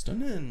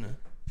 stunning.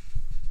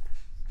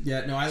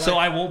 Yeah, no,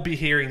 I won't be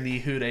hearing the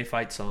Who Dey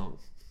fight song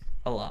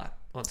a lot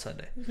on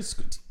Sunday.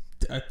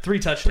 3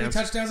 touchdowns.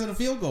 3 touchdowns and a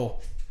field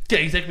goal. Yeah,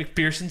 you think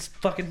McPherson's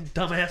fucking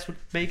dumbass would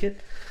make it?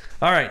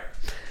 All right.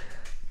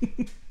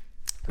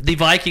 The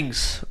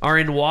Vikings are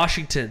in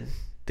Washington.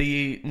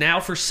 The now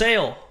for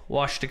sale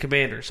Washington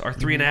Commanders are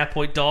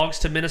 3.5-point dogs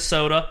to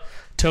Minnesota.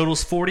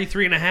 Totals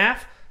 43.5.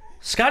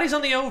 Scotty's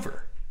on the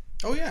over.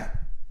 Oh, yeah.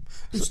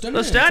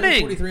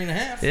 Stunning.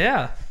 43.5.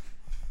 Yeah.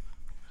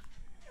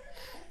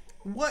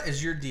 What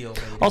is your deal,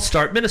 baby? I'll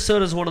start.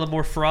 Minnesota's one of the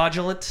more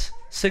fraudulent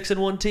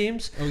 6-1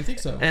 teams. Oh, you think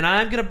so? And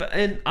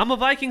I'm a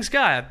Vikings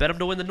guy. I bet them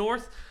to win the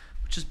North,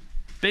 which is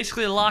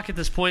basically a lock at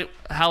this point,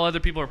 how other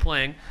people are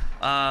playing.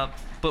 But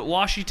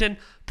Washington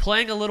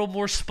playing a little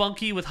more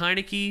spunky with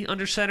Heineke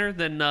under center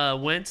than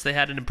Wentz. They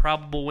had an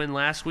improbable win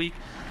last week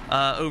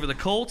over the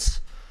Colts.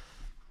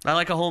 I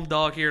like a home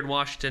dog here in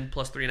Washington,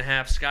 plus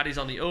 3.5. Scotty's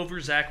on the over.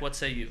 Zach, what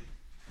say you?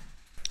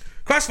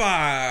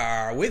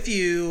 Crossfire with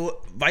you.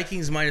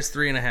 Vikings minus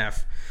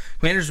 3.5.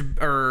 Commanders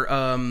are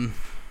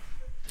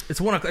it's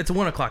a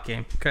 1 o'clock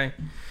game. Okay,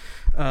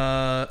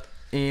 and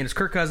it's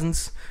Kirk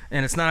Cousins,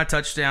 and it's not a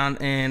touchdown.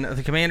 And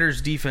the Commanders'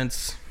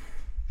 defense,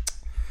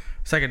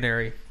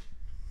 secondary,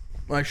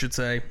 I should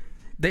say,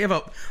 they have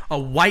a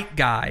white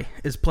guy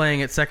is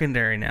playing at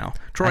secondary now.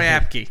 Troy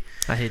Apke.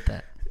 I hate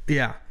that.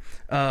 Yeah.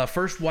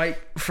 First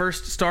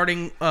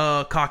starting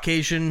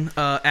Caucasian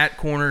at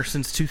corner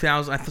since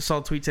 2000. I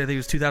saw a tweet say I think it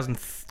was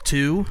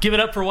 2002. Give it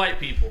up for white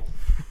people.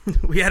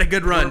 We had a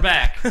good run. We're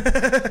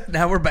back.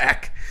 Now we're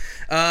back.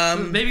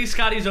 Maybe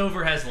Scotty's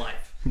over has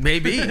life.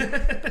 Maybe.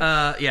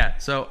 Yeah.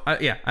 So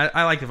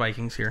I like the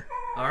Vikings here.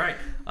 All right.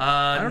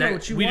 I don't know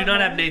what you we want, do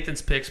not have man.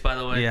 Nathan's picks, by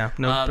the way. Yeah.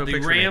 No the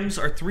picks Rams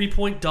are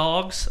 3-point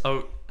dogs.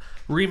 A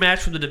rematch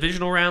from the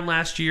divisional round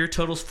last year.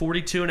 Totals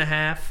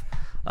 42.5.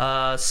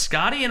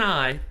 Scotty and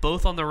I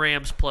both on the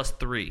Rams plus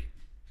 3.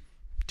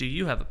 Do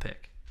you have a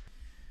pick?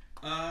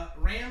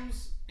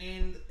 Rams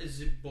and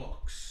the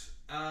Bucks.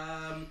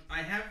 I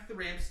have the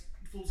Rams.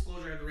 Full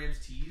disclosure, I have the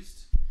Rams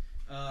teased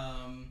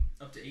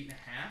up to 8.5.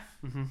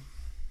 Mm-hmm.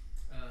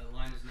 The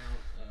line is now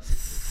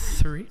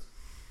 3.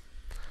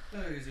 I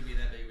don't think it's gonna be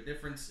that big of a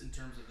difference in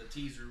terms of the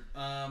teaser.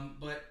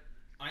 But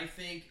I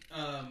think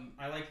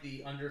I like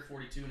the under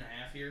 42.5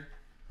 here.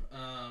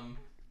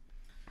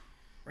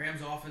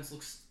 Rams offense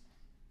looks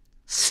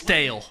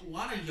stale. A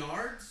lot of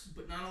yards,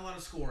 but not a lot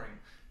of scoring.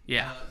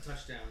 Yeah.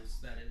 Touchdowns,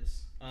 that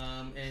is.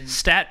 And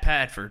Stat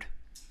Padford.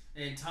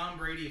 And Tom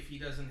Brady, if he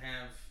doesn't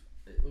have,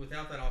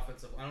 without that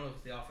offensive, I don't know if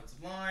it's the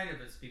offensive line,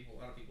 if it's people.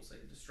 A lot of people say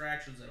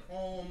distractions at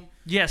home.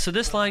 Yeah. So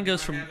this line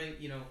goes from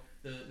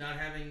not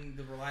having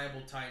the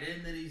reliable tight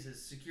end that he's a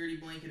security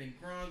blanket and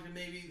Gronk, and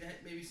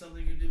maybe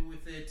something to do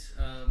with it.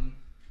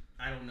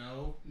 I don't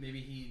know.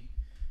 Maybe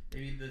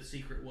the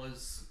secret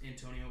was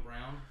Antonio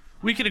Brown.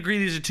 We could agree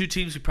these are two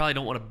teams we probably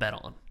don't want to bet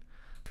on.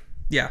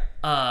 Yeah.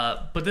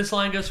 But this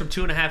line goes from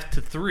 2.5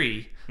 to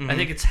 3. Mm-hmm. I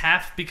think it's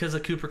half because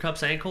of Cooper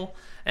Kupp's ankle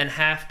and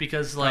half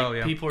because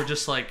people are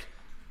just like,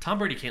 Tom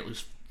Brady can't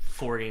lose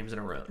 4 games in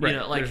a row. Right. You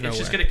know, it's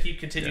just going to keep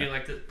continuing.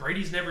 Like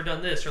Brady's never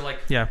done this, or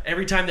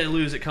every time they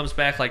lose, it comes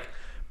back. Like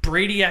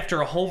Brady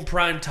after a home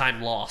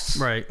primetime loss,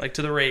 right? Like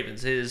to the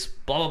Ravens is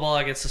blah blah blah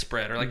against the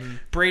spread, or like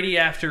Brady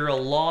after a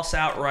loss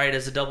outright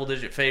as a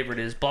double-digit favorite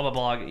is blah blah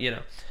blah. You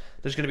know,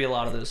 there's going to be a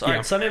lot of those. All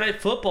right, Sunday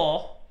Night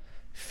Football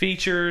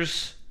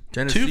features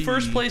Tennessee. 2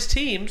 first-place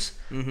teams,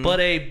 but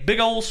a big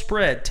old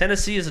spread.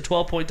 Tennessee is a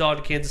 12-point dog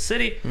to Kansas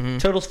City.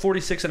 Totals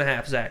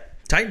 46.5.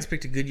 Zach, Titans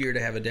picked a good year to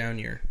have a down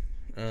year.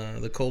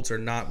 The Colts are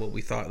not what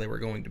we thought they were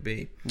going to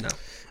be. No.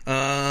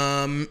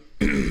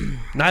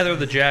 Neither of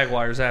the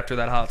Jaguars after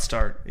that hot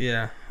start.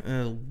 Yeah.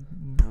 Oh,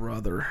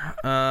 brother.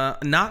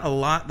 Not a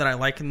lot that I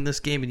like in this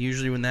game, and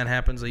usually when that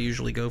happens, I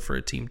usually go for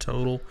a team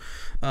total.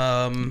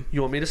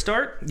 You want me to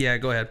start? Yeah,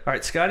 go ahead. All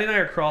right, Scotty and I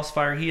are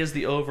crossfire. He has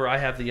the over, I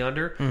have the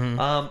under.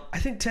 I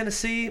think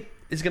Tennessee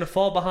is going to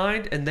fall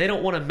behind, and they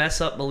don't want to mess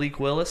up Malik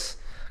Willis.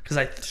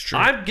 Because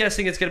I'm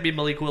guessing it's going to be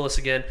Malik Willis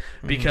again,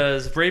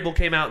 because Vrabel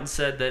came out and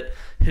said that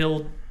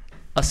he'll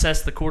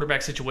assess the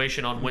quarterback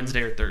situation on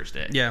Wednesday or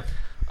Thursday. Yeah.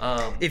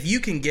 If you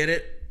can get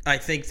it, I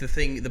think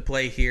the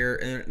play here,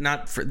 and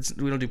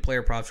we don't do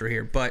player props right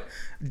here, but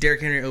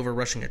Derrick Henry over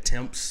rushing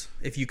attempts,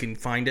 if you can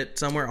find it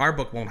somewhere. Our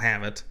book won't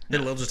have it.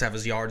 It'll just have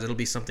his yards. It'll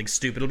be something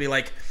stupid. It'll be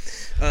like,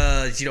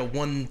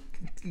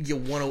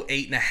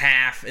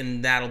 108.5,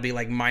 and that'll be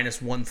like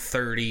minus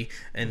 130,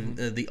 and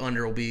the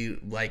under will be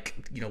like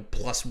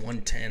plus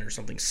 110 or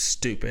something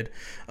stupid.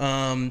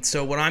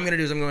 So what I'm going to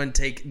do is I'm going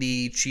to take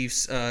the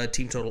Chiefs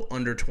team total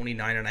under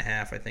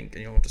 29.5. I think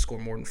have to score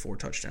more than 4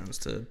 touchdowns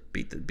to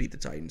beat the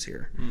Titans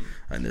here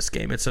in this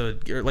game. It's a,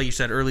 like you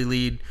said, early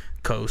lead,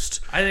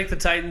 coast. I think the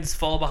Titans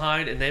fall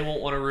behind, and they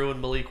won't want to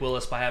ruin Malik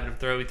Willis by having him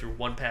throw. He threw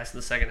 1 pass in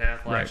the second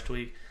half last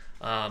week.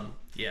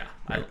 Yeah,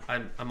 right.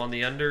 I'm on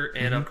the under,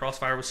 and I'm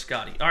crossfire with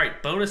Scotty. All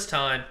right, bonus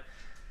time.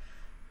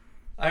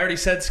 I already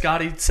said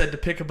Scotty said to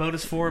pick a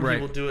bonus for him. Right.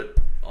 He will do it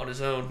on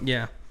his own.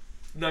 Yeah.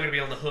 I'm not going to be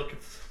on the hook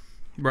if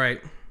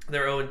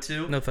they're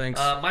 0-2. No thanks.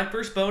 My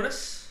first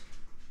bonus...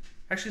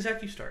 Actually,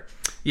 Zach, you start.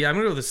 Yeah, I'm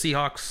going to go with the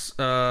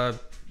Seahawks.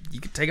 You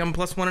can take them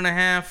plus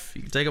 1.5.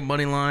 You can take a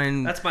money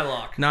line. That's my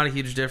lock. Not a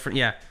huge difference.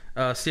 Yeah.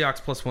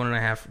 Seahawks plus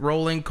 1.5.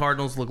 Rolling.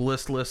 Cardinals look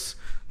listless.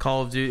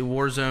 Call of Duty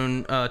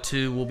Warzone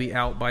 2 will be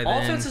out by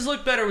then. Offenses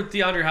look better with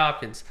DeAndre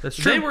Hopkins. That's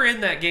true. They were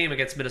in that game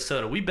against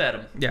Minnesota. We bet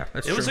them. Yeah,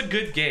 that's true. It was a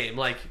good game,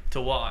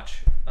 to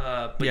watch.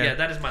 But yeah,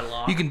 that is my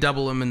lock. You can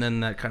double them, and then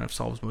that kind of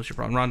solves most of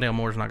your problem. Rondale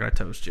Moore's not going to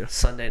toast you.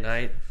 Sunday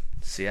night,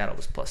 Seattle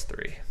was plus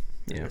 3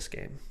 in this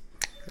game.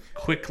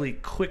 Quickly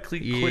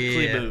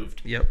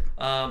moved. Yep.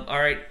 All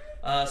right.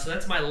 So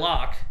that's my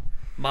lock.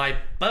 My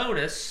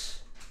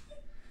bonus.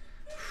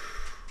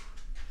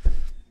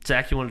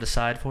 Zach, you want to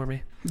decide for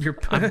me?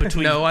 I'm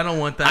between, no, I don't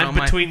want that. I'm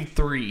between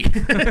 3.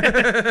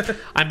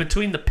 I'm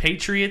between the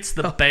Patriots,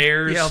 the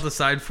Bears. Yeah, I'll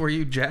decide for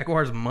you.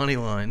 Jaguars money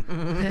line.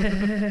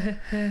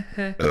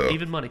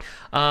 Even money.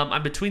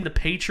 I'm between the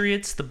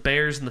Patriots, the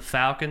Bears, and the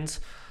Falcons.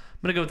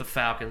 I'm gonna go with the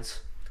Falcons.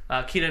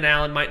 Keenan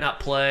Allen might not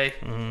play.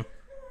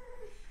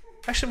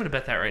 Actually, I'm gonna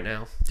bet that right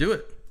now. Do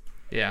it.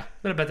 Yeah, I'm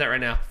gonna bet that right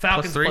now.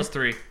 Falcons plus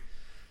 3.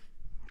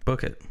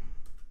 Book it.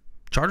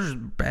 Chargers are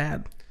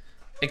bad.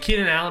 And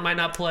Keenan Allen might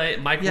not play.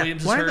 Mike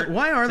Williams is hurt.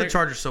 Why are the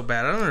Chargers so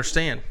bad? I don't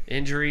understand.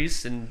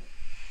 Injuries and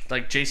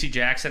J.C.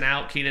 Jackson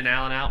out, Keenan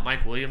Allen out,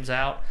 Mike Williams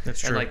out.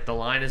 That's true. And the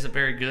line isn't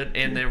very good,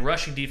 and the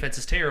rushing defense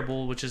is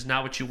terrible, which is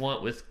not what you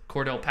want with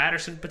Cordell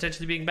Patterson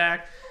potentially being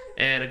back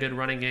and a good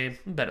running game.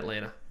 Bet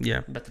Atlanta.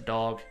 Yeah. Bet the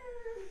dog.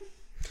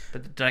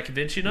 But did I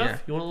convince you enough? Yeah.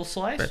 You want a little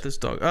slice? Bet this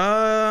dog.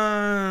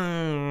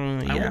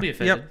 I won't be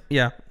offended. Yep.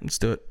 Yeah. Let's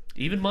do it.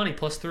 Even money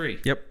plus 3.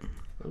 Yep.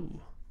 Ooh.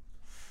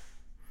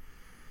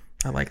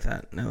 I like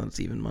that. Now it's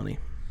even money.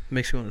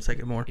 Makes me want to take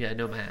it more. Yeah,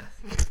 no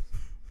math.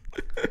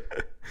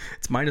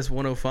 It's minus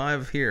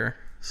 105 here,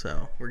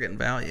 so we're getting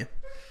value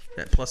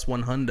at plus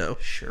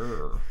 100.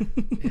 Sure.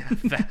 Yeah,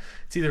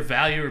 it's either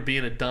value or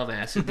being a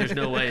dumbass. There's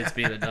no way it's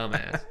being a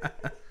dumbass.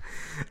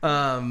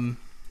 All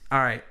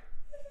right.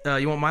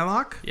 You want my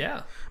lock?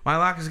 Yeah. My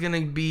lock is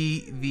going to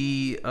be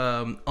the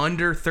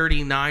under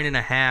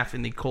 39.5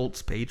 in the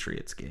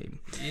Colts-Patriots game.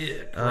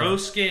 Yeah,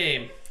 gross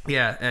game.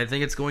 Yeah, I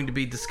think it's going to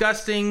be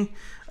disgusting.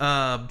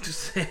 Sam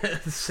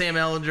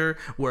Ellinger,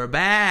 we're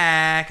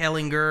back.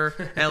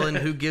 Ellen,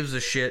 who gives a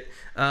shit?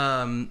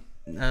 Not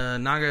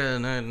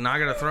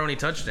gonna throw any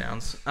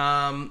touchdowns.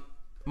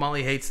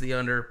 Molly hates the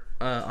under.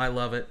 I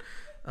love it.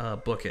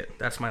 Book it.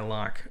 That's my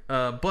lock.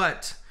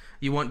 But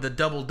you want the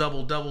double,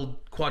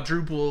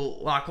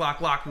 quadruple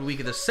lock week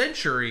of the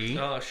century.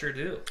 Oh, I sure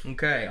do.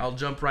 Okay, I'll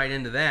jump right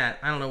into that.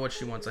 I don't know what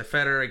she wants. I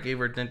fed her. I gave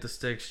her a dentist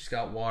stick. She's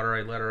got water.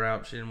 I let her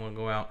out. She didn't want to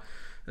go out.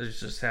 I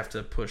just have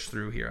to push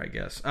through here, I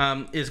guess.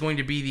 Is going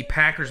to be the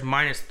Packers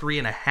minus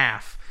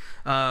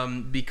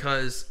 3.5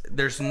 because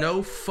there's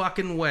no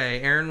fucking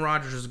way Aaron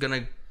Rodgers is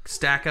going to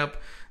stack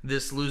up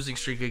this losing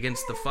streak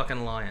against the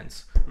fucking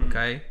Lions.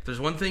 Okay? If there's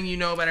one thing you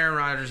know about Aaron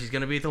Rodgers, he's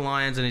going to beat the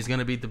Lions and he's going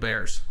to beat the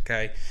Bears.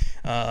 Okay?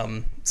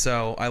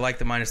 So I like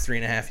the minus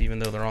 3.5 even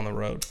though they're on the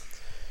road.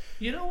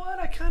 You know what?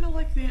 I kind of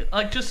like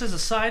just as a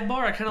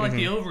sidebar, I kind of like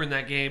the over in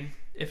that game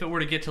if it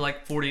were to get to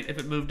 40, if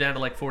it moved down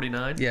to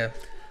 49. Yeah.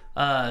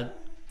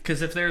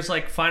 Because if there's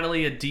like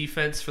finally a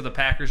defense for the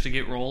Packers to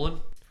get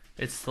rolling,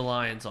 it's the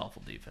Lions'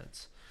 awful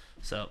defense.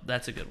 So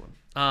that's a good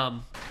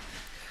one.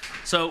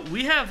 So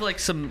we have like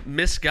some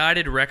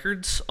misguided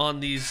records on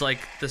these like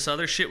this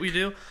other shit we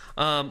do.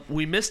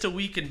 We missed a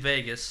week in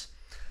Vegas.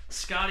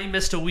 Scotty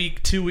missed a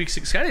week 2 weeks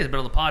ago. Scotty has been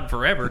on the pod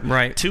forever.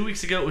 Right. 2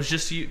 weeks ago it was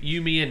just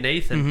you, me, and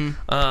Nathan.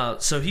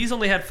 So he's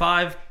only had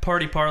 5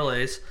 party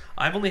parlays.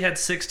 I've only had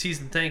 6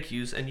 teas and thank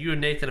yous, and you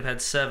and Nathan have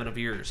had 7 of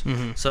yours.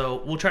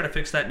 So we'll try to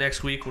fix that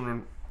next week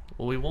when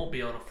we won't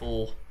be on a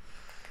full.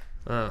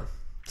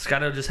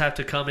 Scotty will just have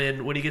to come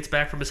in when he gets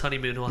back from his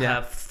honeymoon. He'll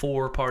have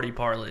 4 party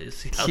parlays.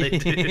 See how they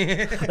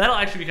do. That'll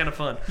actually be kind of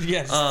fun.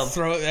 Yes.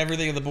 Throw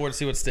everything on the board,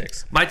 see what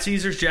sticks. My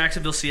teasers: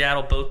 Jacksonville,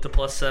 Seattle, both to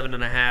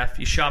 +7.5.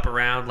 You shop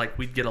around, like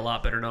we'd get a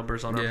lot better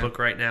numbers on our book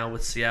right now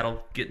with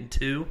Seattle getting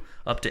 2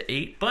 up to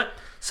 8, but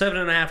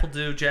 7.5 will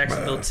do.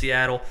 Jacksonville and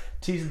Seattle.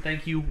 Teas and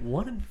thank you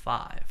 1 and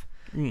 5.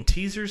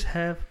 Teasers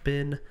have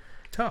been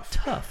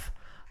tough.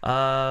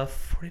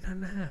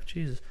 49.5.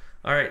 Jesus.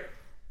 All right.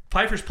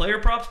 Pfeiffer's player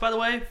props, by the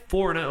way,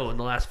 4-0 in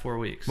the last 4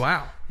 weeks.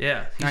 Wow.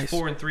 Yeah, he's nice. 4-3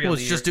 on the year. Well,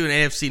 he's just doing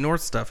AFC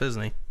North stuff,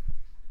 isn't he?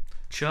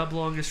 Chubb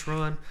longest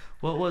run.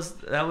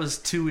 That was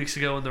 2 weeks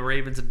ago when the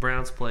Ravens and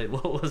Browns played.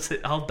 What was it?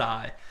 I'll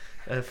die.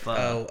 If was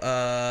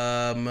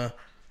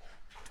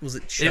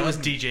it Chubb? It was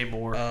DJ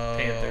Moore. Oh,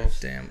 Panthers.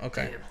 damn.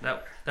 Okay. Damn.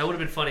 That would have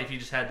been funny if you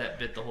just had that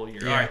bit the whole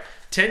year. Yeah. All right.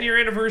 10-year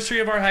anniversary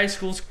of our high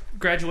school's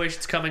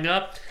graduation's coming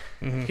up.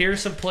 Here's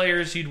some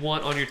players you'd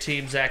want on your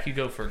team. Zach, you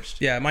go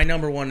first. Yeah, my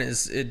number one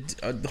is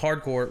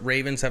hardcore.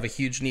 Ravens have a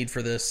huge need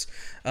for this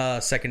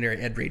secondary.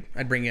 Ed Reed.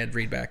 I'd bring Ed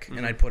Reed back,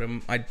 and I'd put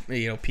him.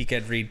 Peak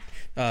Ed Reed.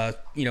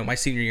 My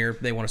senior year,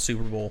 they won a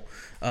Super Bowl.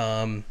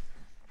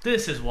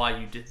 This is why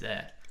you did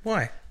that.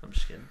 Why? I'm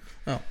just kidding.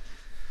 Oh.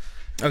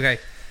 Okay.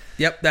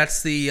 Yep.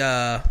 That's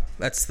my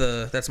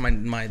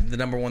the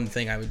number one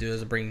thing I would do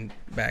is bring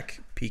back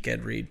Peak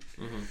Ed Reed.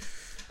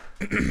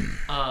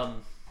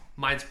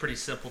 Mine's pretty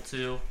simple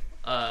too.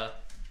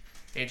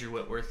 Andrew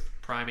Whitworth,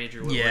 prime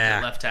Andrew Whitworth, Yeah.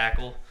 at left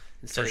tackle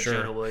instead For of sure.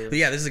 Jonah Williams. But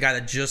yeah, this is a guy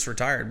that just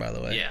retired, by the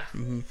way.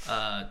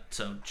 Yeah.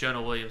 So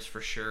Jonah Williams for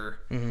sure.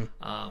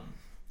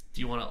 Do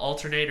you want to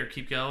alternate or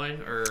keep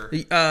going, or?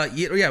 Yeah,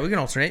 we can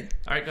alternate.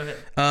 All right, go ahead.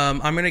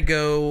 I'm gonna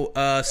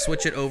go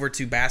switch it over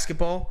to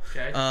basketball.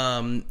 Okay.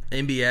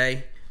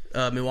 NBA,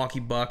 Milwaukee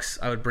Bucks.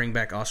 I would bring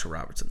back Oscar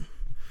Robertson.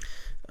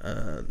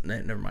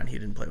 Never mind, he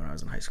didn't play when I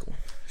was in high school.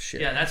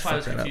 Shit. Yeah, that's why I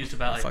was confused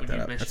about like when you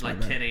That's mentioned my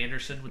like bad. Ken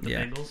Anderson with the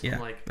Bengals. Yeah, I'm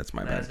like, that's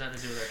my that bad. has nothing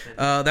to do with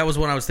our Ken. That was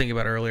one I was thinking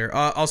about earlier.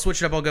 I'll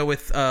switch it up. I'll go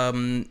with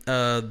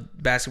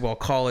basketball,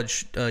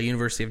 college,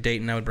 University of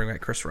Dayton. I would bring back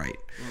Chris Wright.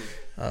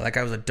 That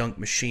guy was a dunk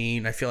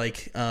machine. I feel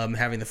like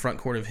having the front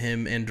court of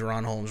him and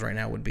Deron Holmes right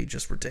now would be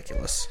just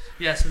ridiculous.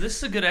 Yeah, so this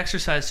is a good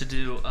exercise to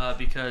do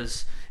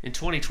because in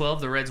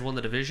 2012 the Reds won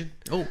the division.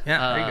 Oh,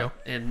 yeah, there you go.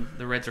 And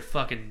the Reds are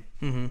fucking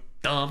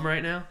dumb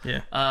right now.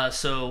 Yeah.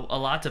 So a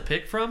lot to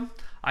pick from.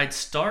 I'd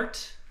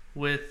start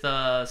with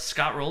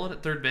Scott Rowland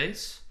at third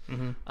base.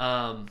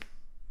 I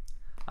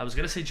was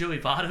going to say Joey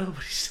Votto,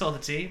 but he's still on the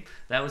team.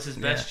 That was his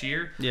best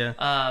year.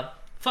 Yeah.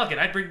 Fuck it,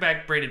 I'd bring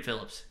back Brandon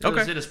Phillips. He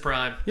was in his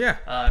prime. Yeah.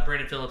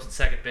 Brandon Phillips at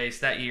second base.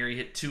 That year he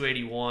hit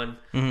 281,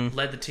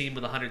 led the team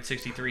with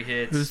 163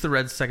 hits. Who's the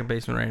Reds' second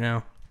baseman right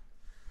now?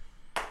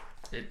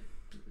 It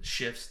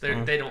shifts.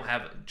 They don't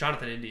have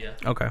Jonathan India.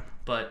 Okay.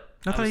 But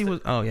I thought he was.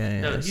 Oh,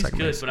 yeah. No, he's second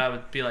good, base. but I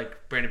would be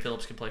like Brandon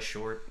Phillips can play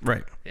short.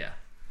 Right. Yeah.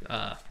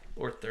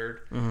 Or third.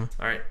 All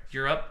right,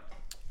 you're up.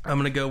 I'm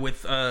going to go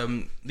with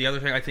the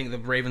other thing I think the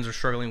Ravens are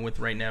struggling with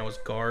right now is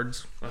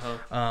guards.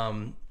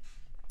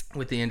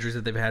 With the injuries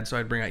that they've had, so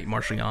I'd bring out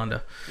Marshall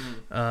Yonda.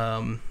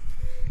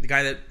 The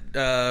guy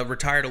that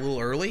retired a little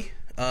early,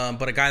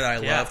 but a guy that I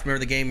loved. Remember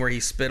the game where he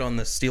spit on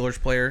the Steelers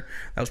player?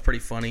 That was pretty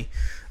funny.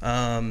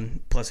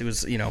 Plus, he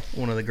was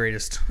one of the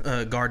greatest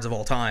guards of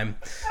all time,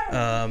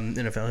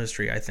 NFL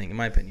history. I think, in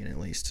my opinion, at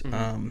least.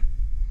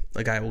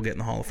 The guy will get in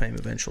the Hall of Fame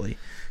eventually.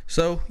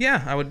 So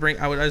yeah, I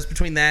was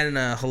between that and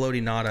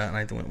Haloti Nada, and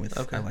I went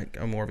with I like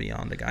a more of a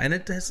Yonda guy, and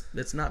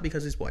it's not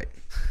because he's white.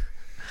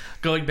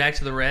 Going back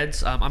to the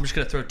Reds, I'm just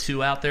going to throw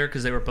 2 out there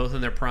because they were both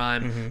in their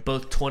prime,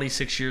 both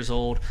 26 years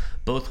old,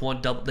 both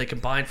won double. They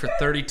combined for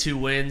 32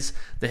 wins.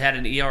 They had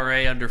an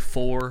ERA under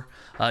 4.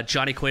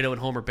 Johnny Cueto and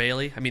Homer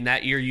Bailey. I mean,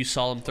 that year you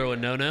saw them throw a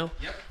no-no.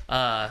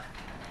 Yep.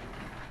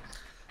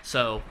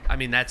 So, I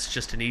mean, that's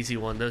just an easy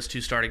one. Those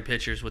 2 starting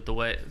pitchers with the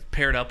way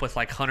paired up with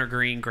like Hunter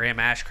Green, Graham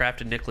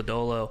Ashcraft, and Nick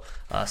Lodolo.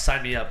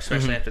 Sign me up,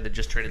 especially after they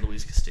just traded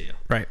Luis Castillo.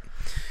 Right.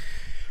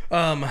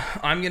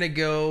 I'm going to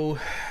go...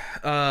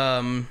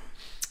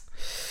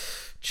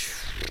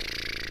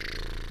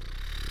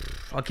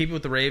 I'll keep it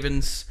with the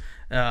Ravens,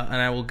 and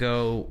I will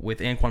go with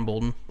Anquan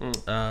Bolden.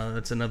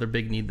 That's another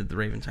big need that the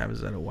Ravens have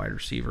is at a wide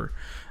receiver.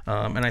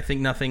 And I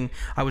think nothing.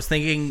 I was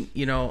thinking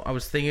of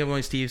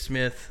only Steve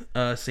Smith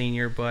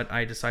Sr., but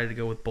I decided to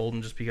go with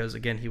Bolden just because,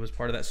 again, he was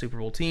part of that Super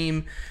Bowl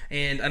team,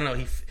 and I don't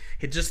know,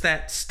 he just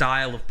that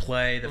style of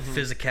play, the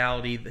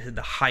physicality,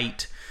 the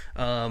height,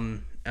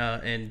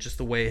 and just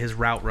the way his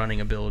route running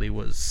ability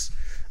was.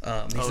 He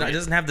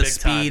doesn't have the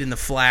speed and the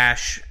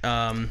flash.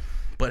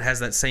 but has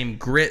that same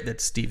grit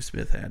that Steve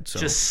Smith had. So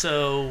just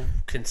so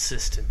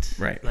consistent.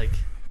 Right. Like,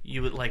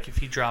 you would, like, if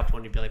he dropped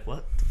one, you'd be like,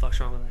 what the fuck's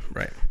wrong with that?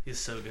 Right. He's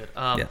so good.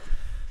 Yeah.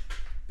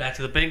 Back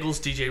to the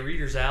Bengals. DJ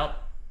Reader's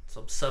out.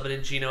 So I'm subbing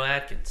in Geno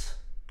Atkins.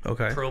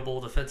 Okay. Pro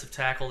Bowl defensive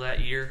tackle that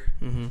year.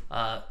 Mm-hmm.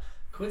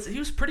 He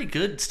was pretty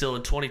good still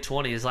in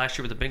 2020, his last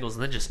year with the Bengals,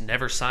 and then just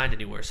never signed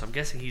anywhere. So I'm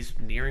guessing he's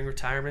nearing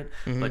retirement.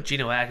 Mm-hmm. But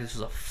Geno Atkins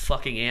was a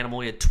fucking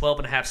animal. He had 12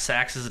 and a half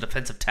sacks as a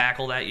defensive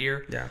tackle that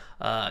year.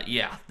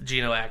 Yeah.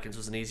 Geno Atkins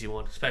was an easy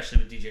one, especially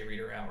with DJ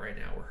Reader out right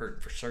now. We're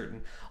hurting for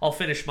certain. I'll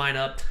finish mine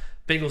up.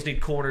 Bengals need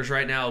corners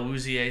right now.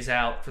 Awuzie's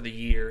out for the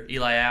year.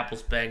 Eli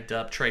Apple's banged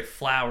up. Trey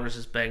Flowers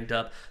is banged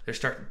up. They're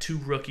starting 2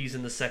 rookies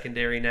in the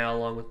secondary now,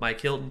 along with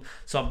Mike Hilton.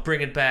 So I'm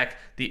bringing back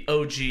the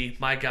OG,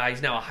 my guy.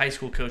 He's now a high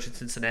school coach in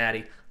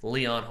Cincinnati,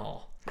 Leon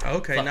Hall.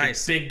 Okay, Fucking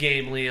nice. Big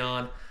game,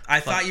 Leon. I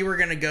thought you were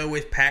going to go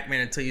with Pac-Man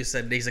until you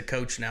said he's a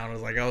coach now, and I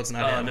was like, oh, it's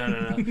not him.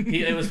 No.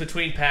 It was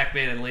between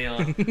Pac-Man and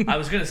Leon. I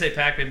was going to say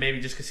Pac-Man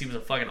maybe just because he was a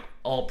fucking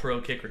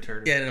all-pro kick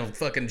returner. Yeah, and he'll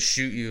fucking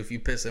shoot you if you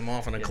piss him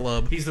off in a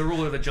club. He's the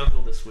ruler of the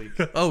jungle this week.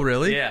 Oh,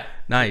 really? Yeah.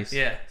 Nice.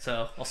 Yeah,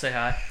 so I'll say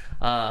hi.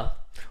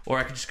 Or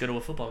I could just go to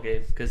a football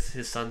game because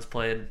his son's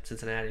playing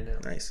Cincinnati now.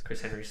 Nice.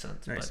 Chris Henry's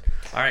son's. Nice.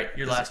 But, all right,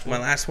 your last one.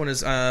 My last one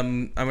is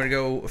I'm going to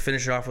go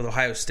finish it off with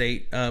Ohio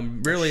State.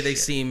 Really, they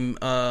seem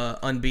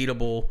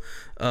unbeatable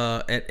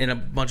in a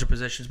bunch of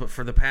positions, but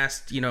for the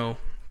past,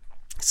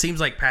 seems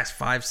like past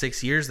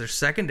 5-6 years, their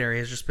secondary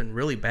has just been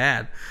really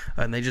bad,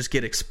 and they just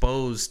get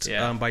exposed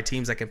by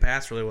teams that can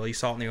pass really well. You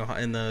saw it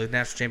in the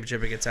national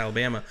championship against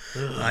Alabama.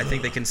 I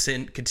think they can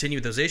continue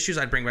with those issues.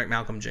 I'd bring back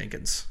Malcolm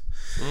Jenkins.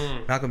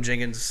 Malcolm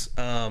Jenkins,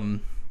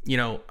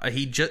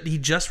 he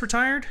just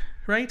retired,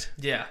 right?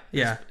 Yeah.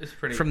 It's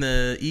pretty from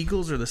the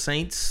Eagles or the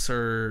Saints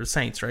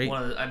right?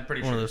 I'm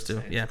pretty one sure of those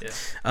two.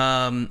 Saints,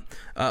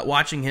 yeah.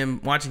 Watching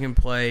him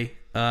play,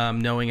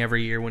 knowing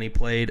every year when he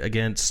played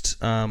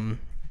against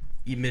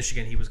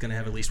Michigan, he was going to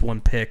have at least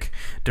one pick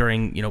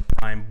during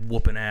prime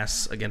whooping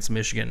ass against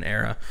Michigan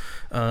era.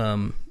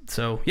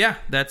 So yeah,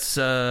 that's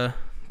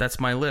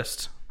my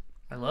list.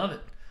 I love it.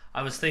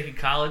 I was thinking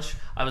college.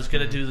 I was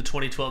going to do the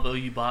 2012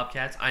 OU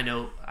Bobcats. I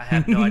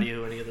have no idea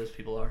who any of those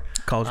people are.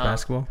 College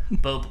basketball.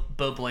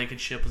 Bo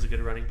Blankenship was a good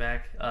running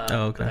back.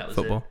 Okay. That was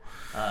football.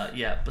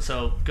 But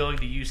so going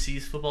to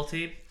UC's football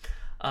team,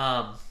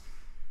 I'm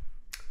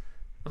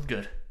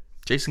good.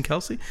 Jason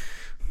Kelsey?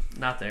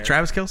 Not there.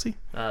 Travis Kelsey?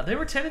 They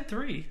were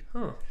 10-3.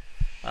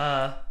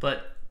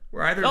 But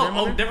were either of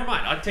them? Never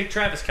mind. I'd take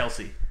Travis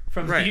Kelsey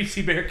from the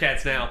UC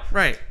Bearcats now.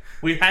 Right.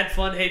 We had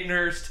fun, Hayden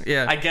Hurst.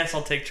 Yeah. I guess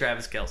I'll take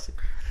Travis Kelsey.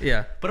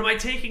 Yeah. But am I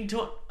taking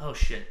Oh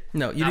shit.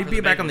 No, you need to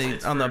be back on the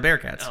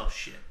Bearcats. Oh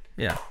shit.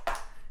 Yeah.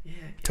 Yeah.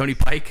 Tony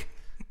Pike.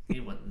 He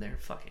wasn't there.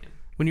 Fuck him.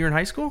 When you were in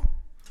high school?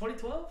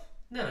 2012?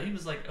 No, he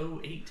was like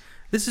 08.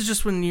 This is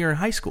just when you're in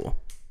high school.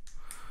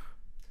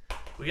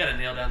 We gotta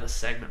nail down this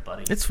segment,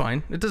 buddy. It's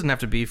fine. It doesn't have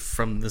to be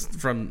from this.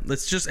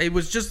 It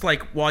was just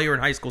like while you were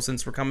in high school,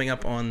 since we're coming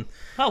up on.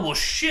 Oh well,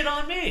 shit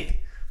on me.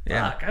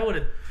 Yeah. Fuck, I would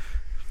have.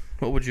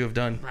 What would you have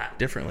done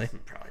differently?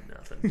 Probably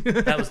nothing.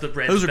 That was the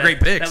Reds. Those are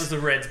great picks. That was the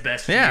Reds'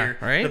 best Yeah, year.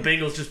 right? The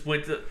Bengals just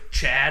went to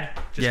Chad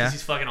just because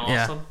he's fucking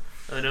awesome.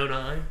 In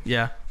 09.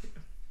 Yeah.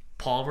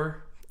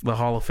 Palmer. The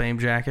Hall of Fame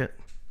jacket.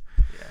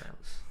 Yeah,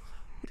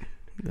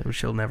 that was.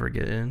 She'll never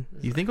get in.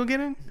 You think he'll get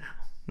in?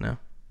 No,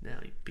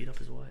 he beat up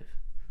his wife.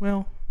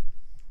 Well,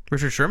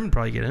 Richard Sherman would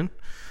probably get in. He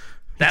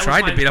That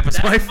tried to beat up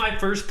his wife. That was my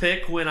first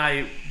pick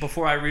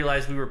before I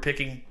realized we were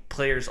picking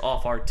players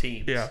off our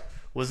teams. Yeah.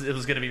 It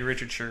was going to be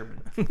Richard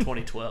Sherman from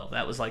 2012.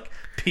 That was like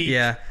peak.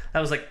 Yeah.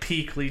 That was like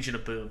peak Legion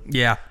of Boom.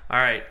 Yeah. All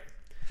right.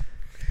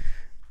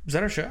 Is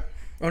that our show?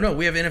 Oh no,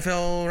 we have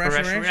NFL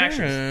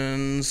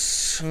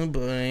reactions. Oh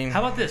boy.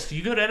 How about this?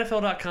 You go to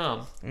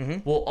NFL.com. Mm-hmm.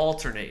 We'll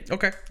alternate.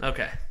 Okay.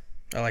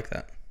 I like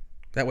that.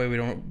 That way we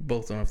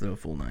both don't have to do a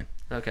full 9.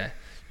 Okay.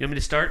 You want me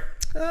to start?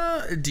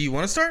 Do you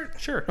want to start?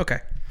 Sure. Okay.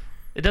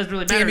 It doesn't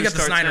really matter. Damn, you got the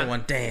Snyder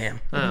one.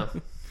 Damn. Oh.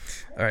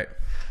 All right.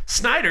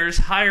 Snyder's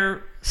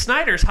hire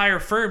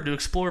firm to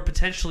explore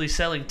potentially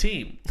selling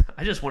team.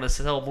 I just want to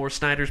sell more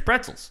Snyder's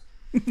pretzels.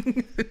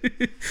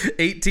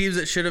 8 teams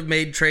that should have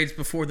made trades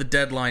before the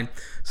deadline.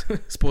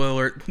 Spoiler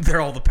alert, they're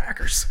all the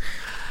Packers.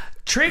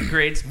 Trade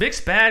grades,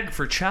 mixed bag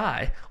for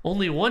Chai.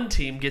 Only one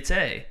team gets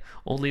A.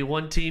 Only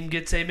one team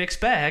gets a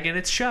mixed bag, and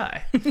it's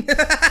Shy. This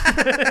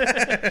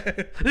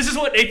is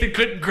what Nathan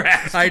couldn't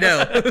grasp. I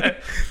know.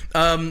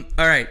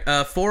 All right.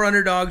 4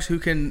 underdogs who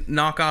can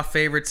knock off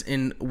favorites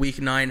in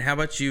week 9. How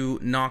about you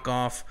knock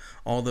off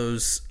all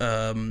those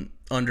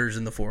unders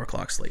in the 4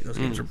 o'clock slate? Those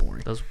games are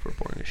boring. Those were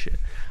boring as shit.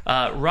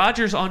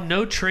 Rodgers on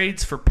no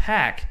trades for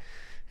Pack.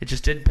 It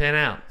just didn't pan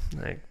out.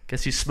 I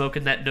guess he's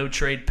smoking that no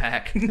trade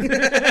pack.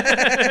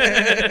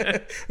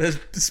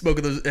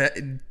 Smoking those,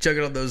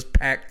 chugging on those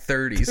pack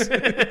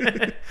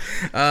 30s.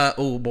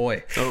 Oh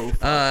boy. Cops.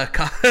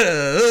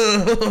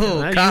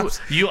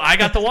 I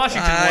got the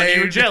Washington one.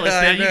 You were jealous.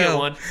 Now you get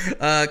one.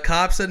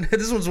 Cops and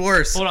this one's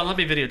worse. Hold on, let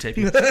me videotape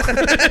you.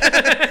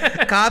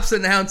 Cops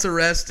announce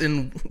arrest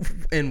in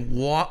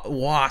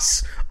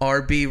Was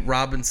RB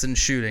Robinson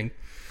shooting.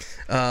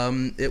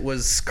 It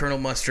was Colonel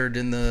Mustard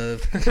in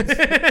the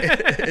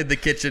in the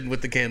kitchen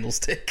with the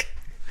candlestick.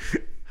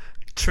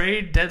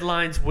 Trade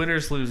deadlines,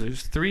 winners,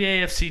 losers. 3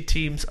 AFC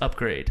teams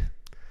upgrade.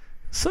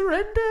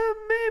 Surrender,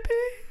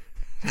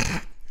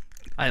 maybe?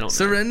 I don't know.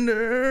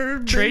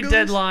 Surrender. Trade Bengals.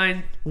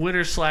 Deadline,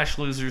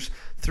 winners/losers.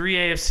 3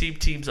 AFC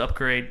teams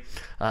upgrade.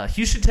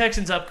 Houston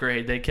Texans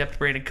upgrade. They kept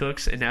Brandon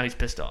Cooks, and now he's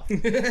pissed off.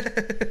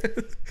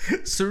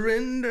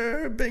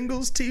 Surrender.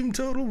 Bengals team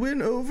total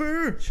win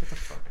over. Shut the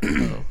fuck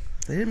up.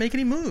 They didn't make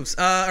any moves.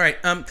 All right.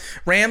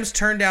 Rams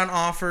turned down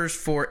offers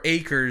for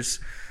Akers.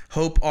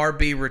 Hope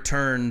RB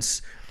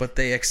returns, but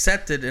they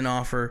accepted an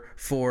offer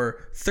for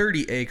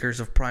 30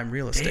 acres of prime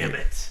real estate. Damn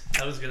it.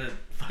 I was going to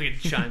fucking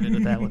chime in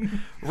with that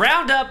one.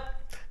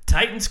 Roundup.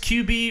 Titans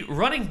QB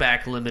running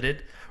back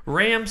limited.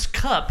 Rams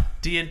Cup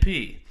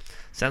DNP.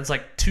 Sounds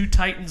like 2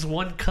 Titans,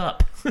 1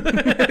 Cup.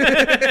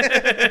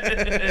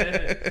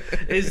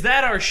 Is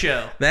that our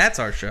show? That's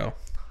our show.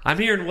 I'm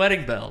hearing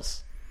wedding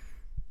bells.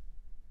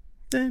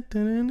 Suck it,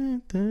 big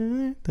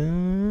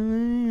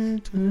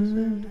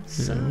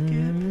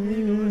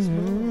or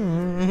small.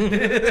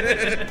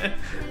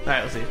 All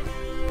right, let's see.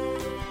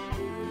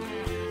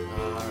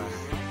 Alright,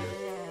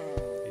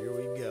 here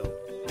we go.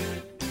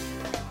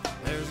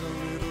 There's a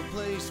little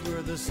place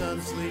where the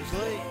sun sleeps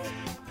late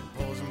and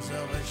pulls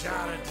himself a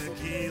shot of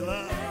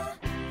tequila.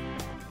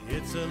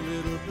 It's a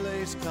little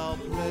place called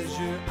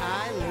Pleasure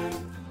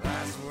Island.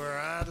 That's where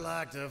I'd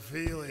like to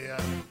feel ya.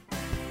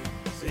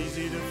 It's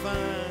easy to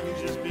find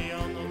just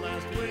beyond the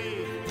last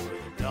wave, where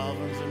the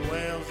dolphins and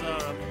whales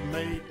are up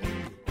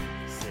mating.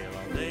 Sail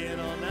all day and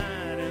all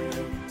night and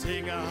then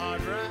take a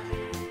hard ride.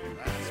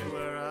 That's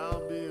where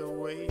I'll be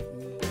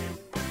awaiting.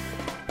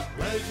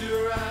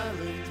 Pleasure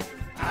Island,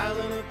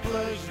 island of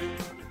pleasure.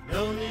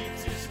 No need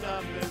to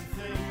stop and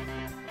think.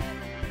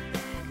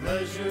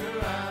 Pleasure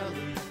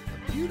Island,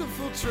 a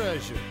beautiful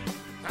treasure.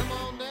 Come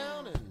on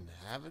down and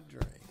have a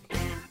drink.